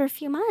away after a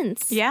few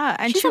months. Yeah.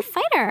 And she's a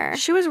fighter.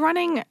 She was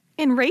running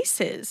in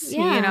races.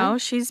 Yeah.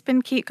 She's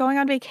been going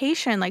on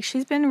vacation. Like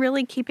she's been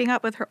really keeping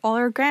up with all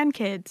her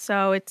grandkids.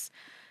 So it's,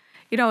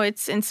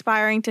 it's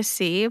inspiring to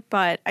see,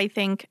 but I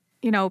think,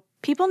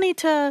 people need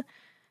to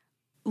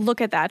look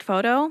at that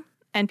photo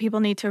and people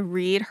need to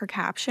read her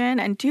caption.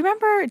 And do you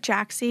remember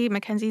Jaxie,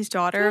 Mackenzie's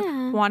daughter,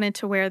 wanted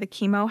to wear the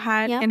chemo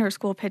hat in her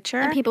school picture?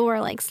 And people were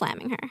like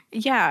slamming her.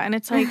 Yeah. And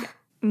it's like,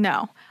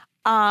 no.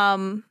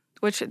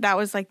 Which that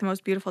was like the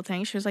most beautiful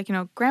thing. She was like,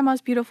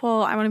 grandma's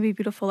beautiful. I want to be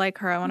beautiful like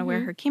her. I want to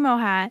wear her chemo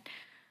hat.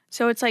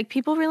 So it's like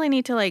people really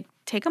need to like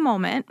take a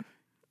moment,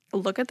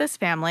 look at this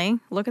family,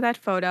 look at that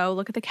photo,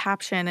 look at the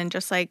caption, and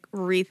just like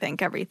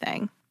rethink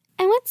everything.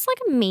 And what's like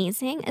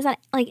amazing is that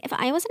like if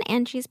I was in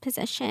Angie's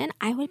position,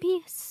 I would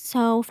be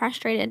so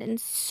frustrated and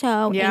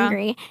so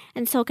angry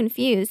and so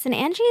confused. And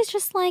Angie is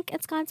just like,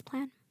 it's God's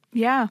plan.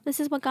 Yeah. This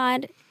is what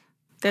God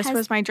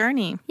was my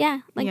journey.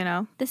 Yeah. Like,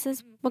 this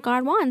is what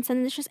God wants.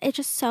 And it's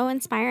just so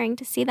inspiring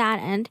to see that.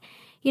 And,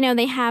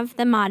 they have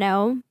the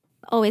motto,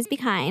 always be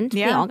kind.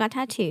 Yeah. We all got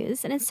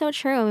tattoos. And it's so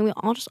true. I mean, we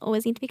all just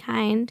always need to be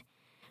kind.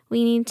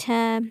 We need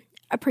to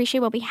appreciate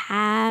what we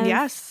have.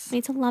 Yes. We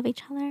need to love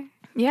each other.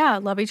 Yeah,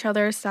 love each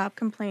other, stop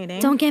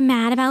complaining. Don't get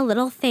mad about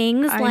little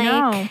things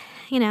I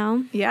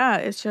know. Yeah,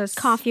 it's just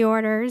coffee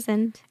orders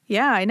and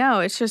yeah, I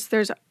know. It's just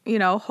there's,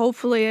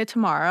 hopefully a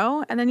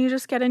tomorrow and then you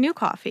just get a new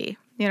coffee.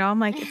 I'm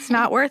like, it's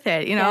not worth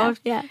it.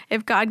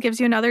 If God gives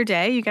you another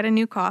day, you get a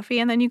new coffee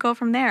and then you go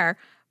from there.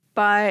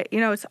 But,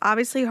 it's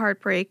obviously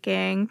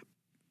heartbreaking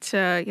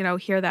to,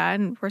 hear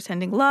that. And we're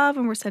sending love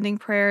and we're sending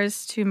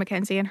prayers to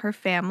Mackenzie and her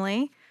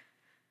family.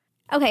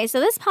 Okay, so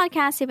this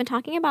podcast, we've been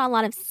talking about a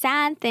lot of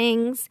sad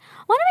things.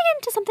 Why don't we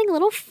get into something a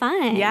little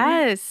fun?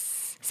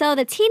 Yes. So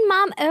the Teen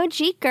Mom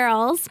OG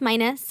girls,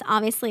 minus,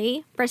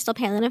 obviously, Bristol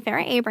Palin and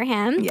Farrah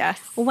Abraham,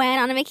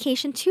 went on a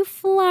vacation to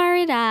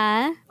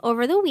Florida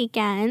over the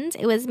weekend.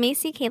 It was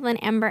Macy, Caitlin,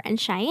 Amber, and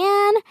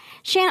Cheyenne.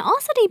 Cheyenne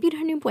also debuted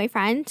her new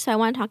boyfriend, so I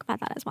want to talk about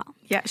that as well.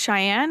 Yeah,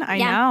 Cheyenne, I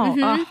know.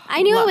 Mm-hmm. Oh,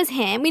 I knew it was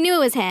him. We knew it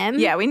was him.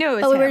 Yeah, we knew it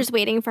was him. But we were just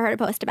waiting for her to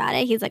post about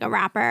it. He's like a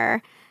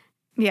rapper.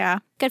 Yeah.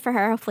 Good for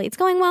her. Hopefully it's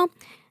going well.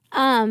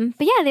 But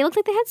yeah, they looked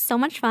like they had so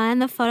much fun.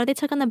 The photo they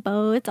took on the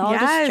boats, all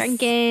just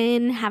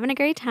drinking, having a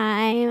great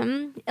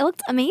time. It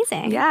looked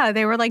amazing. Yeah,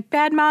 they were like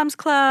Bad Moms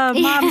Club,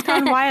 Mom's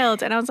Gone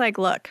Wild. And I was like,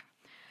 look,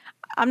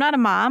 I'm not a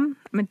mom.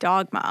 I'm a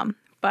dog mom.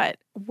 But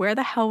where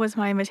the hell was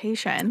my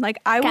invitation? Like,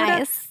 I would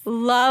have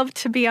loved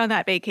to be on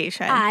that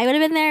vacation. I would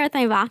have been there with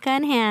my vodka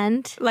in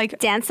hand, like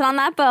dancing on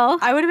that boat.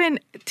 I would have been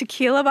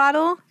tequila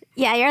bottle.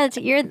 Yeah, you're the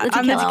tequila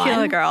I'm the tequila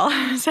one. girl.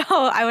 So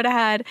I would have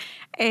had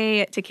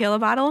a tequila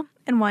bottle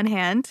in one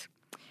hand,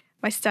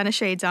 my stunner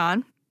shades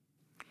on,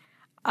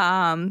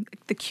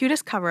 the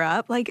cutest cover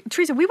up. Like,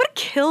 Teresa, we would have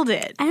killed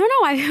it. I don't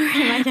know why we were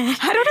invited.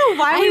 I don't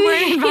know why we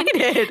weren't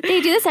invited.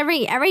 They do this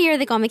every year.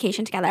 They go on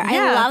vacation together. Yeah.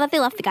 I love that they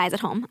left the guys at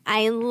home.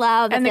 I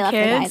love that they left the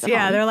guys at home.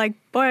 Yeah, they're like,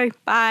 boy,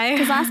 bye.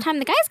 Because last time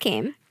the guys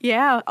came.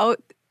 Yeah.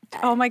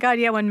 Oh my God.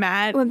 Yeah, when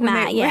Matt.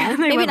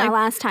 Maybe not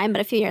last time,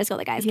 but a few years ago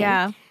the guys came.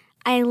 Yeah.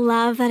 I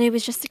love that it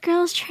was just a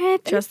girls'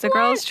 trip. Just a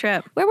girls'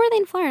 trip. Where were they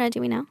in Florida?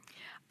 Do we know?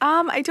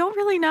 I don't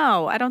really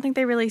know. I don't think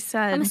they really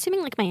said. I'm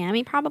assuming like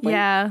Miami, probably.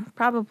 Yeah,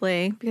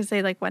 probably because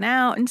they like went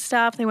out and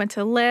stuff. They went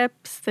to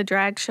Lips, the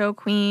drag show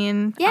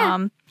queen.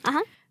 Yeah.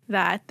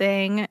 That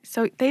thing.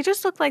 So they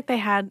just looked like they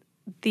had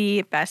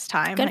the best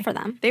time. Good for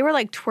them. They were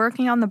like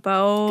twerking on the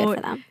boat. Good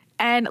for them.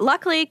 And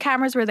luckily,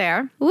 cameras were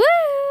there. Woo!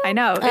 I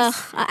know.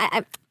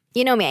 I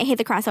you know me. I hate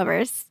the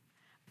crossovers.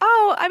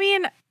 Oh, I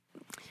mean.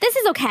 This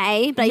is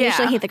okay, but I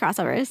usually hate the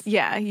crossovers.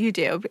 Yeah, you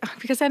do.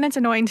 Because then it's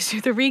annoying to do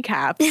the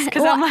recaps.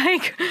 Because I'm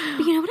like...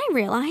 But you know what I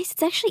realized?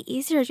 It's actually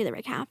easier to do the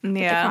recap with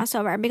the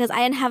crossover. Because I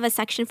didn't have a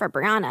section for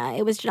Brianna.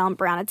 It was Janelle and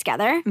Brianna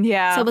together.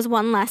 Yeah. So it was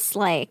one less,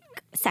 like,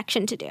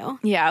 section to do.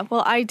 Yeah.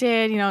 Well, I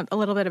did, a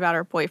little bit about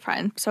her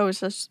boyfriend. So it was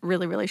just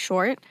really, really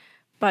short.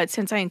 But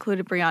since I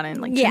included Brianna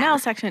in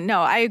Janelle's section,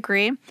 no, I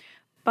agree.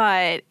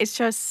 But it's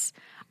just,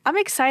 I'm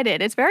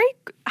excited. It's very,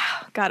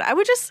 God, I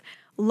would just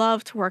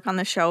love to work on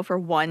the show for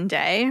one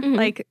day.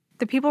 Mm-hmm.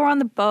 The people were on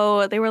the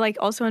boat. They were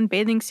also in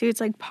bathing suits,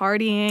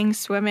 partying,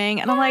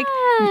 swimming. And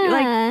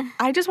I'm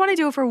I just want to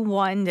do it for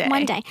one day.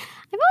 One day. I've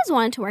always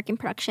wanted to work in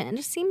production. It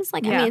just seems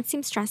it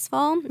seems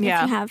stressful if you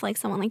have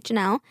someone like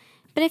Jenelle.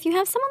 But if you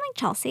have someone like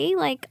Chelsea,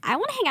 I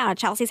want to hang out at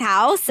Chelsea's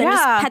house and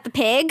just pet the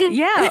pig.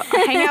 Yeah.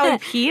 Hang out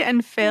with Pete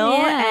and Phil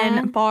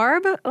and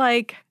Barb.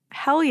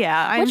 Hell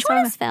yeah. Which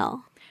one is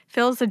Phil?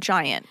 Phil's the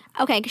giant.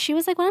 Okay, because she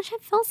was like, why don't you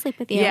have Phil sleep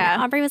with you? Yeah.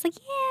 And Aubrey was like,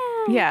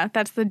 yeah. Yeah,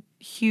 that's the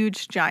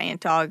huge giant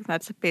dog.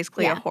 That's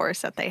basically a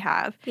horse that they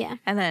have. Yeah.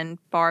 And then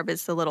Barb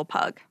is the little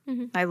pug.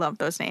 Mm-hmm. I love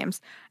those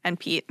names. And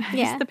Pete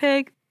is the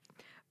pig.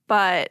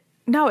 But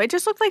no, it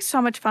just looked like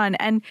so much fun.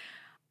 And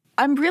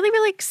I'm really,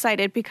 really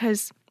excited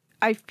because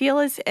I feel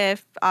as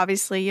if,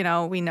 obviously,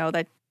 we know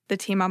that the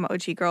Teen Mom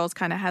OG girls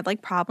kind of had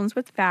problems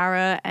with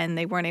Farrah and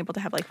they weren't able to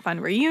have fun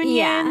reunions.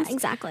 Yeah,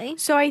 exactly.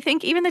 So I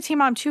think even the Teen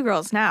Mom 2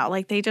 girls now,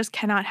 they just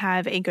cannot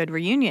have a good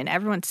reunion.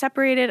 Everyone's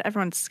separated.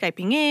 Everyone's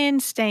Skyping in,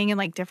 staying in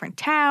different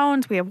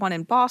towns. We have one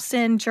in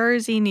Boston,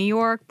 Jersey, New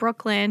York,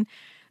 Brooklyn.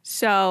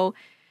 So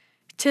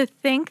to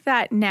think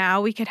that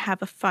now we could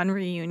have a fun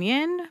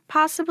reunion,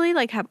 possibly,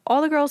 have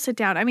all the girls sit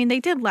down. I mean,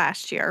 they did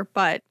last year,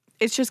 but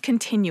it's just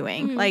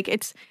continuing.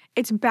 Mm-hmm.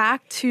 It's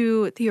back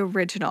to the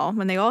original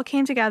when they all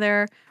came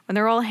together, when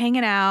they're all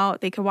hanging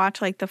out. They could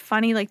watch the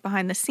funny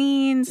behind the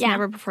scenes,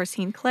 never before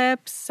seen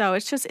clips. So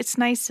it's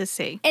nice to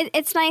see.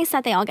 It's nice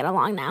that they all get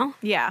along now.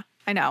 Yeah,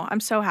 I know. I'm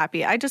so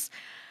happy. I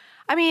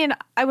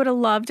would have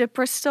loved if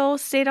Bristol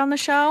stayed on the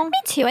show. Me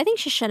too. I think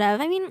she should have.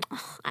 I mean,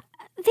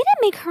 they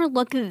didn't make her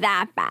look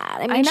that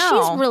bad. I mean,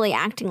 she's really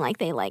acting like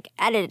they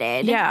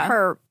edited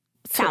her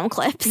sound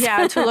clips.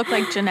 Yeah, to look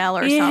like Jenelle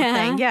or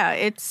something. Yeah,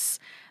 it's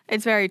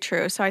very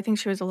true. So I think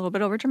she was a little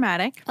bit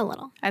overdramatic. A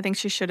little. I think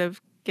she should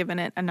have given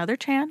it another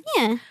chance.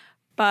 Yeah.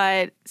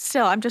 But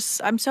still,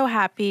 I'm so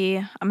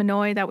happy. I'm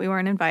annoyed that we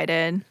weren't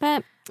invited.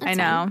 But I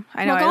know.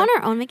 We'll go on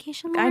our own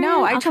vacation. Lauren. I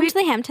know. I'll come to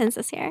the Hamptons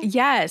this year.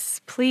 Yes,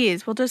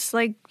 please. We'll just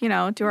do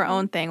our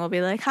own thing. We'll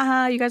be like,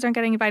 haha, you guys aren't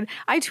getting invited.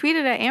 I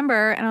tweeted at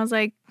Amber and I was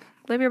like,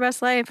 live your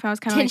best life. And I was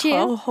kind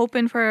of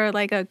hoping for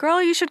a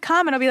girl, you should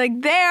come. And I'll be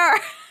like, there.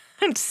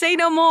 Say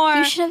no more.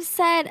 You should have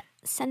said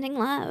sending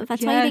love.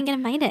 That's why you didn't get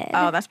invited.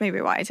 Oh, that's maybe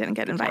why I didn't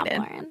get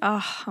invited.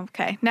 Oh,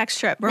 okay. Next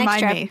trip.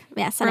 Remind me.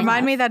 Yeah,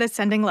 Remind me that it's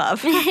sending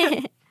love.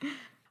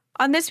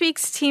 On this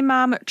week's Teen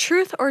Mom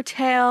Truth or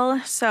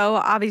Tale, so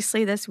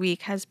obviously this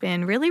week has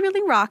been really,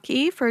 really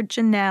rocky for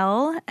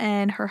Jenelle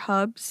and her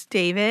hubs,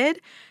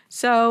 David.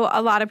 So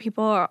a lot of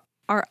people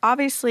are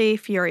obviously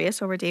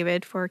furious over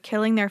David for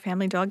killing their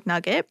family dog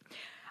Nugget.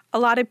 A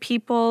lot of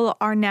people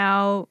are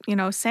now,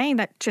 saying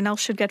that Jenelle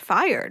should get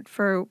fired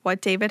for what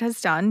David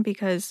has done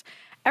because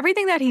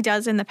everything that he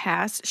does in the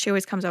past, she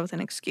always comes up with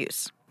an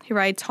excuse. He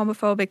writes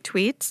homophobic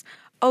tweets.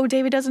 Oh,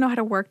 David doesn't know how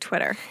to work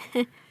Twitter.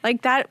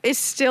 That is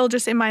still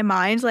just in my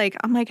mind.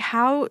 I'm like,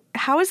 how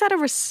is that a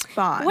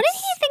response? What did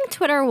he think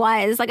Twitter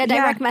was? A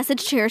direct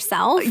message to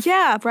yourself?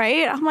 Yeah,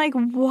 right? I'm like,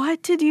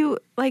 what did you...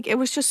 it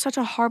was just such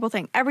a horrible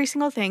thing. Every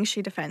single thing,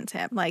 she defends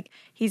him.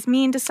 He's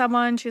mean to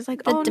someone. She's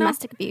like, the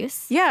domestic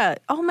abuse. Yeah.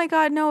 Oh, my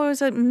God, no, it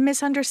was a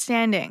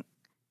misunderstanding.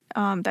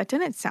 That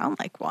didn't sound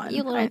like one.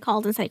 You literally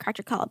called and said, cracked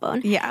your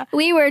collarbone. Yeah.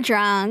 We were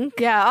drunk.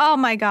 Yeah. Oh,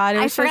 my God.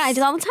 I forgot. I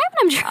do all the time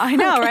when I'm drunk. I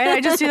know, right?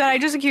 I just do that. I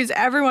just accuse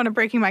everyone of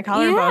breaking my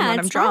collarbone when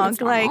I'm drunk.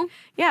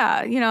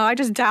 I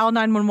just dial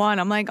 911.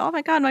 I'm like, oh,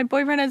 my God, my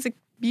boyfriend has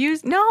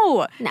abused.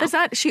 No. That's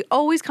not. She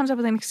always comes up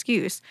with an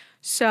excuse.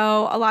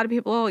 So a lot of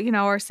people,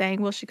 are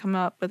saying, will she come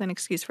up with an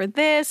excuse for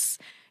this?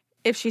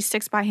 If she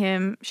sticks by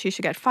him, she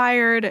should get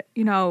fired.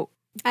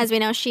 As we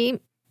know, she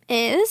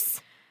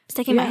is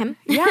sticking by him.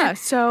 Yeah.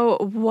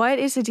 So what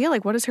is the deal?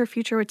 What is her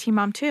future with Teen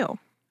Mom 2?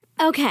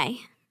 Okay.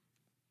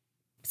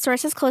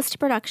 Sources close to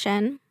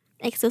production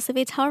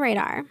exclusively tell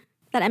Radar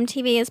that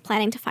MTV is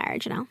planning to fire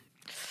Jenelle.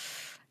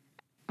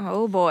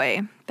 Oh,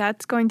 boy.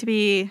 That's going to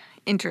be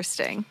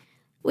interesting.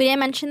 We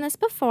didn't mention this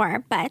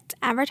before, but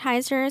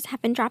advertisers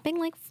have been dropping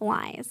like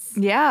flies.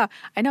 Yeah.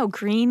 I know.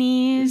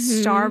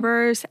 Greenies,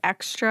 Starburst,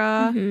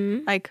 Extra,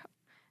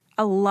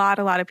 a lot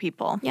of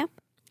people. Yep.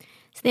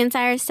 So the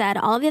Insider said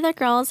all of the other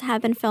girls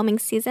have been filming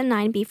season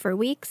 9B for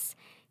weeks.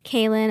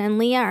 Kaylin and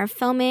Leah are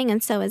filming,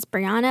 and so is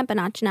Brianna, but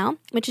not Jenelle,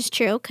 which is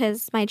true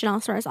because my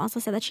Jenelle source also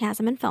said that she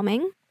hasn't been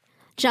filming.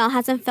 Jenelle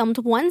hasn't filmed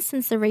once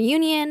since the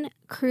reunion.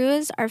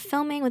 Crews are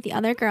filming with the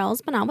other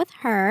girls, but not with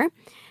her.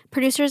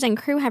 Producers and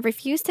crew have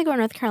refused to go to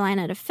North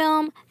Carolina to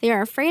film. They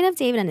are afraid of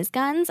David and his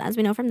guns. As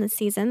we know from this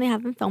season, they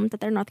haven't filmed at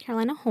their North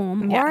Carolina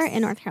home or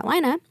in North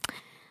Carolina.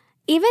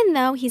 Even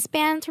though he's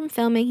banned from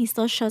filming, he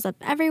still shows up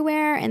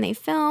everywhere, and they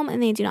film,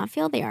 and they do not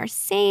feel they are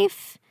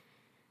safe.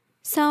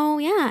 So,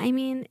 yeah, I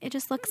mean, it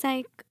just looks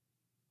like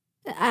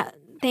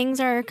things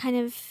are kind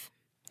of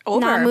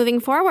not moving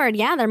forward.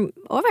 Yeah, they're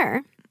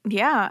over.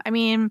 Yeah, I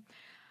mean,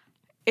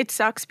 it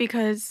sucks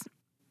because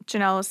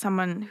Jenelle is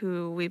someone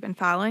who we've been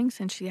following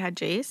since she had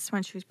Jace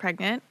when she was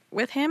pregnant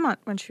with him,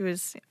 when she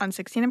was on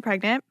 16 and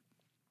pregnant.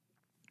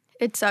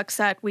 It sucks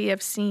that we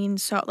have seen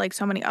so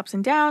many ups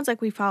and downs.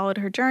 Like, we followed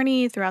her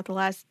journey throughout the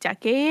last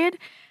decade.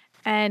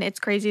 And it's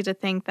crazy to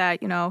think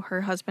that,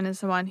 her husband is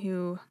the one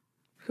who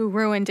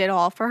ruined it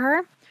all for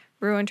her,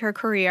 ruined her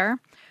career,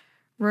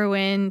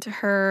 ruined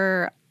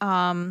her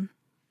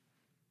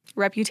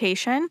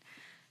reputation.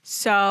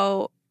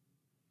 So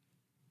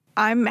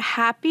I'm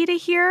happy to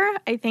hear.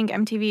 I think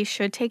MTV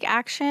should take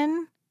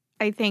action.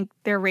 I think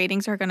their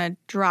ratings are going to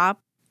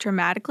drop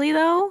dramatically,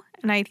 though.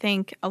 And I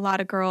think a lot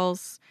of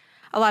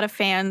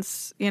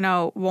fans,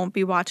 won't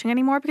be watching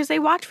anymore because they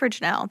watch for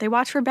Jenelle. They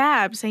watch for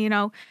Babs.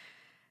 And,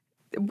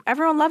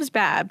 everyone loves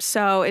Babs.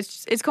 So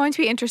it's going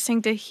to be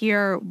interesting to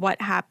hear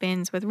what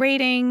happens with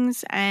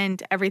ratings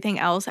and everything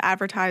else.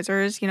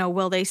 Advertisers,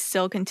 will they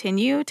still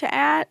continue to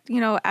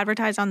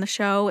advertise on the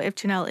show if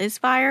Jenelle is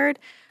fired?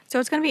 So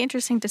it's going to be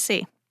interesting to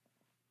see.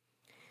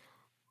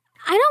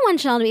 I don't want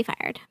Jenelle to be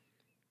fired.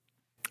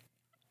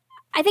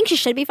 I think she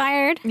should be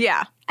fired.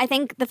 Yeah. I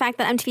think the fact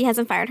that MTV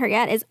hasn't fired her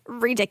yet is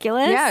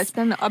ridiculous. Yeah, it's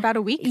been about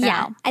a week now.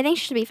 Yeah, I think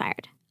she should be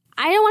fired.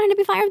 I don't want her to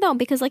be fired, though,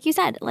 because like you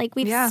said,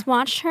 we've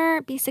watched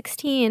her be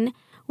 16.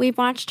 We've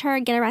watched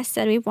her get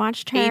arrested. We've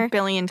watched her 8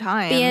 billion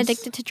times be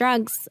addicted to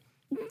drugs.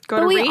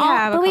 Go to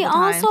rehab But we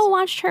times. also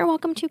watched her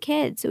welcome 2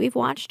 kids. We've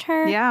watched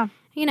her,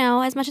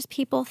 as much as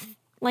people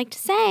like to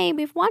say,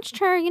 we've watched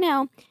her,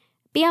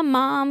 be a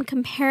mom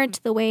compared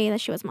to the way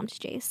that she was mom to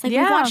Jace. We've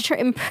watched her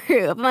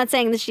improve. I'm not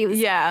saying that she was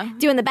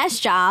doing the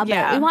best job,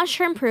 but we watched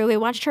her improve. We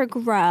watched her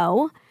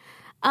grow.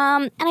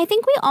 And I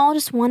think we all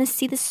just want to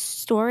see the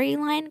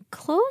storyline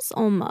close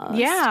almost.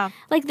 Yeah.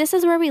 This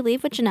is where we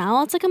leave with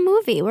Jenelle. It's like a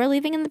movie. We're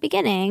leaving in the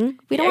beginning.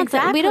 We don't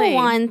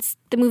want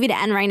the movie to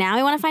end right now.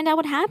 We want to find out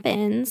what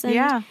happens.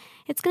 And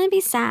it's going to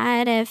be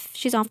sad if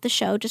she's off the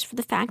show just for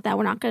the fact that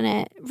we're not going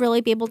to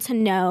really be able to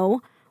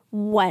know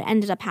what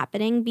ended up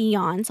happening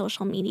beyond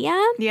social media.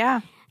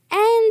 Yeah.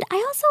 And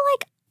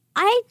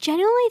I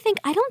genuinely think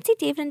I don't see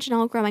David and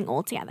Jenelle growing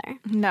old together.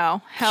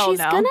 No. Hell no.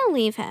 She's going to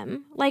leave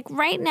him.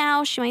 Right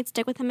now, she might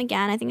stick with him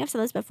again. I think I've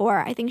said this before.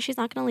 I think she's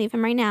not going to leave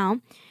him right now.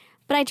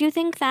 But I do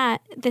think that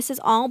this is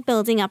all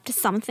building up to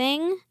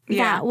something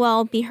that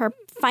will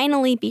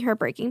finally be her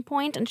breaking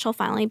point, and she'll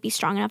finally be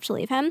strong enough to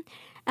leave him.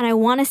 And I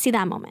want to see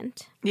that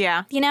moment.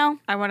 Yeah.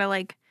 I want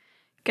to,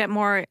 get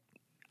more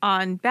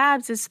on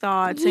Babs'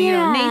 thoughts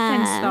and,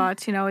 Nathan's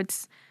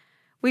thoughts.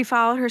 We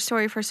followed her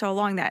story for so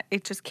long that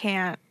it just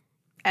can't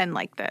end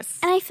like this.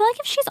 And I feel like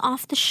if she's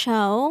off the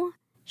show,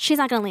 she's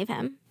not going to leave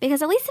him.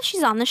 Because at least if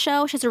she's on the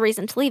show, she has a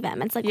reason to leave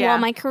him. It's well,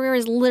 my career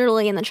is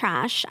literally in the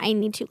trash. I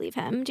need to leave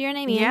him. Do you know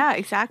what I mean? Yeah,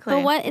 exactly.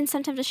 But what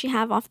incentive does she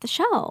have off the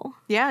show?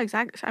 Yeah,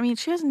 exactly. I mean,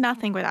 she has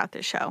nothing without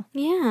this show.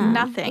 Yeah.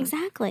 Nothing.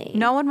 Exactly.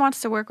 No one wants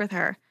to work with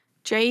her.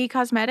 JE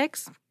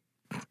Cosmetics,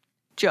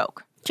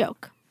 joke.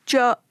 Joke.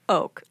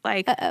 Joke.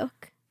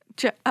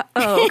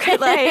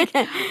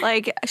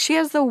 She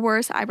has the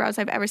worst eyebrows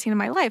I've ever seen in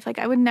my life.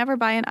 I would never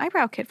buy an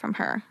eyebrow kit from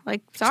her. Sorry.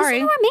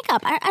 She doesn't wear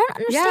makeup. I don't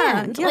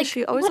understand. Yeah,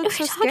 she always looks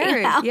so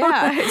scared.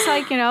 Yeah, it's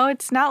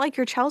it's not like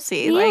you're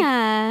Chelsea.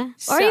 Yeah.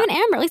 Or even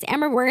Amber. At least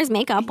Amber wears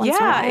makeup once in a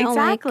while. Yeah,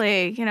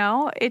 exactly.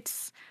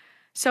 It's...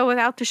 So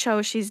without the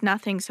show, she's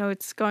nothing. So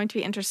it's going to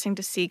be interesting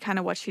to see kind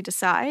of what she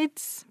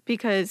decides.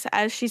 Because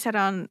as she said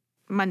on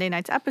Monday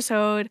night's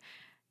episode...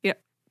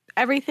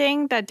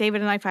 everything that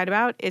David and I fight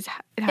about it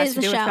has to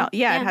do with film.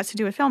 Yeah, it has to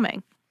do with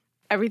filming.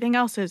 Everything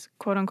else is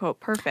quote unquote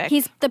perfect.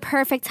 He's the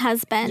perfect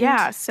husband.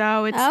 Yeah,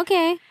 so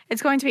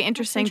it's going to be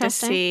interesting to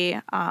see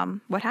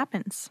what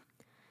happens.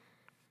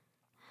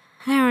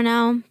 I don't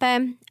know,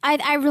 but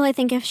I really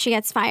think if she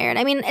gets fired,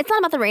 I mean, it's not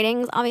about the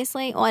ratings,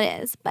 obviously. Well,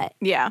 it is, but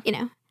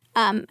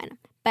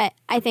but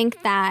I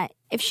think that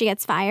if she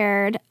gets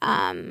fired,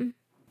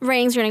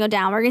 ratings are going to go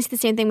down. We're going to see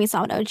the same thing we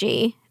saw with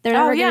OG. They're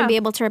never going to be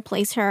able to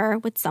replace her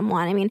with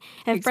someone. I mean,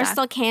 if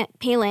Bristol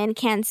Palin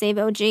can't save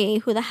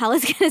OG, who the hell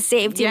is going to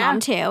save Teen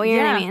Mom 2? You know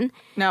what I mean?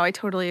 No, I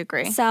totally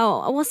agree.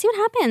 So we'll see what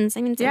happens.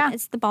 I mean,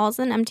 it's the ball's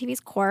in MTV's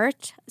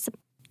court. So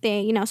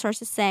they,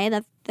 sources say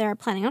that they're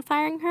planning on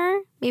firing her.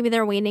 Maybe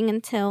they're waiting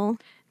until...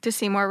 To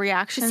see more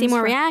reactions.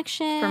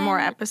 For more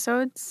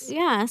episodes.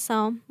 Yeah,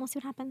 so we'll see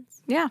what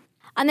happens. Yeah.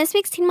 On this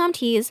week's Teen Mom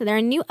Tease, there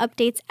are new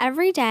updates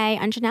every day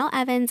on Jenelle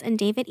Evans and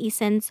David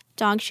Eason's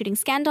dog shooting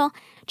scandal.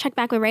 Check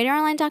back with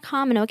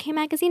RadarOnline.com and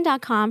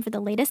OKMagazine.com for the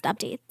latest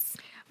updates.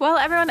 Well,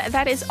 everyone,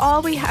 that is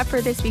all we have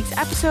for this week's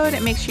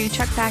episode. Make sure you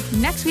check back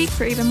next week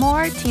for even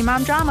more Teen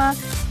Mom drama.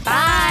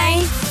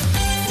 Bye!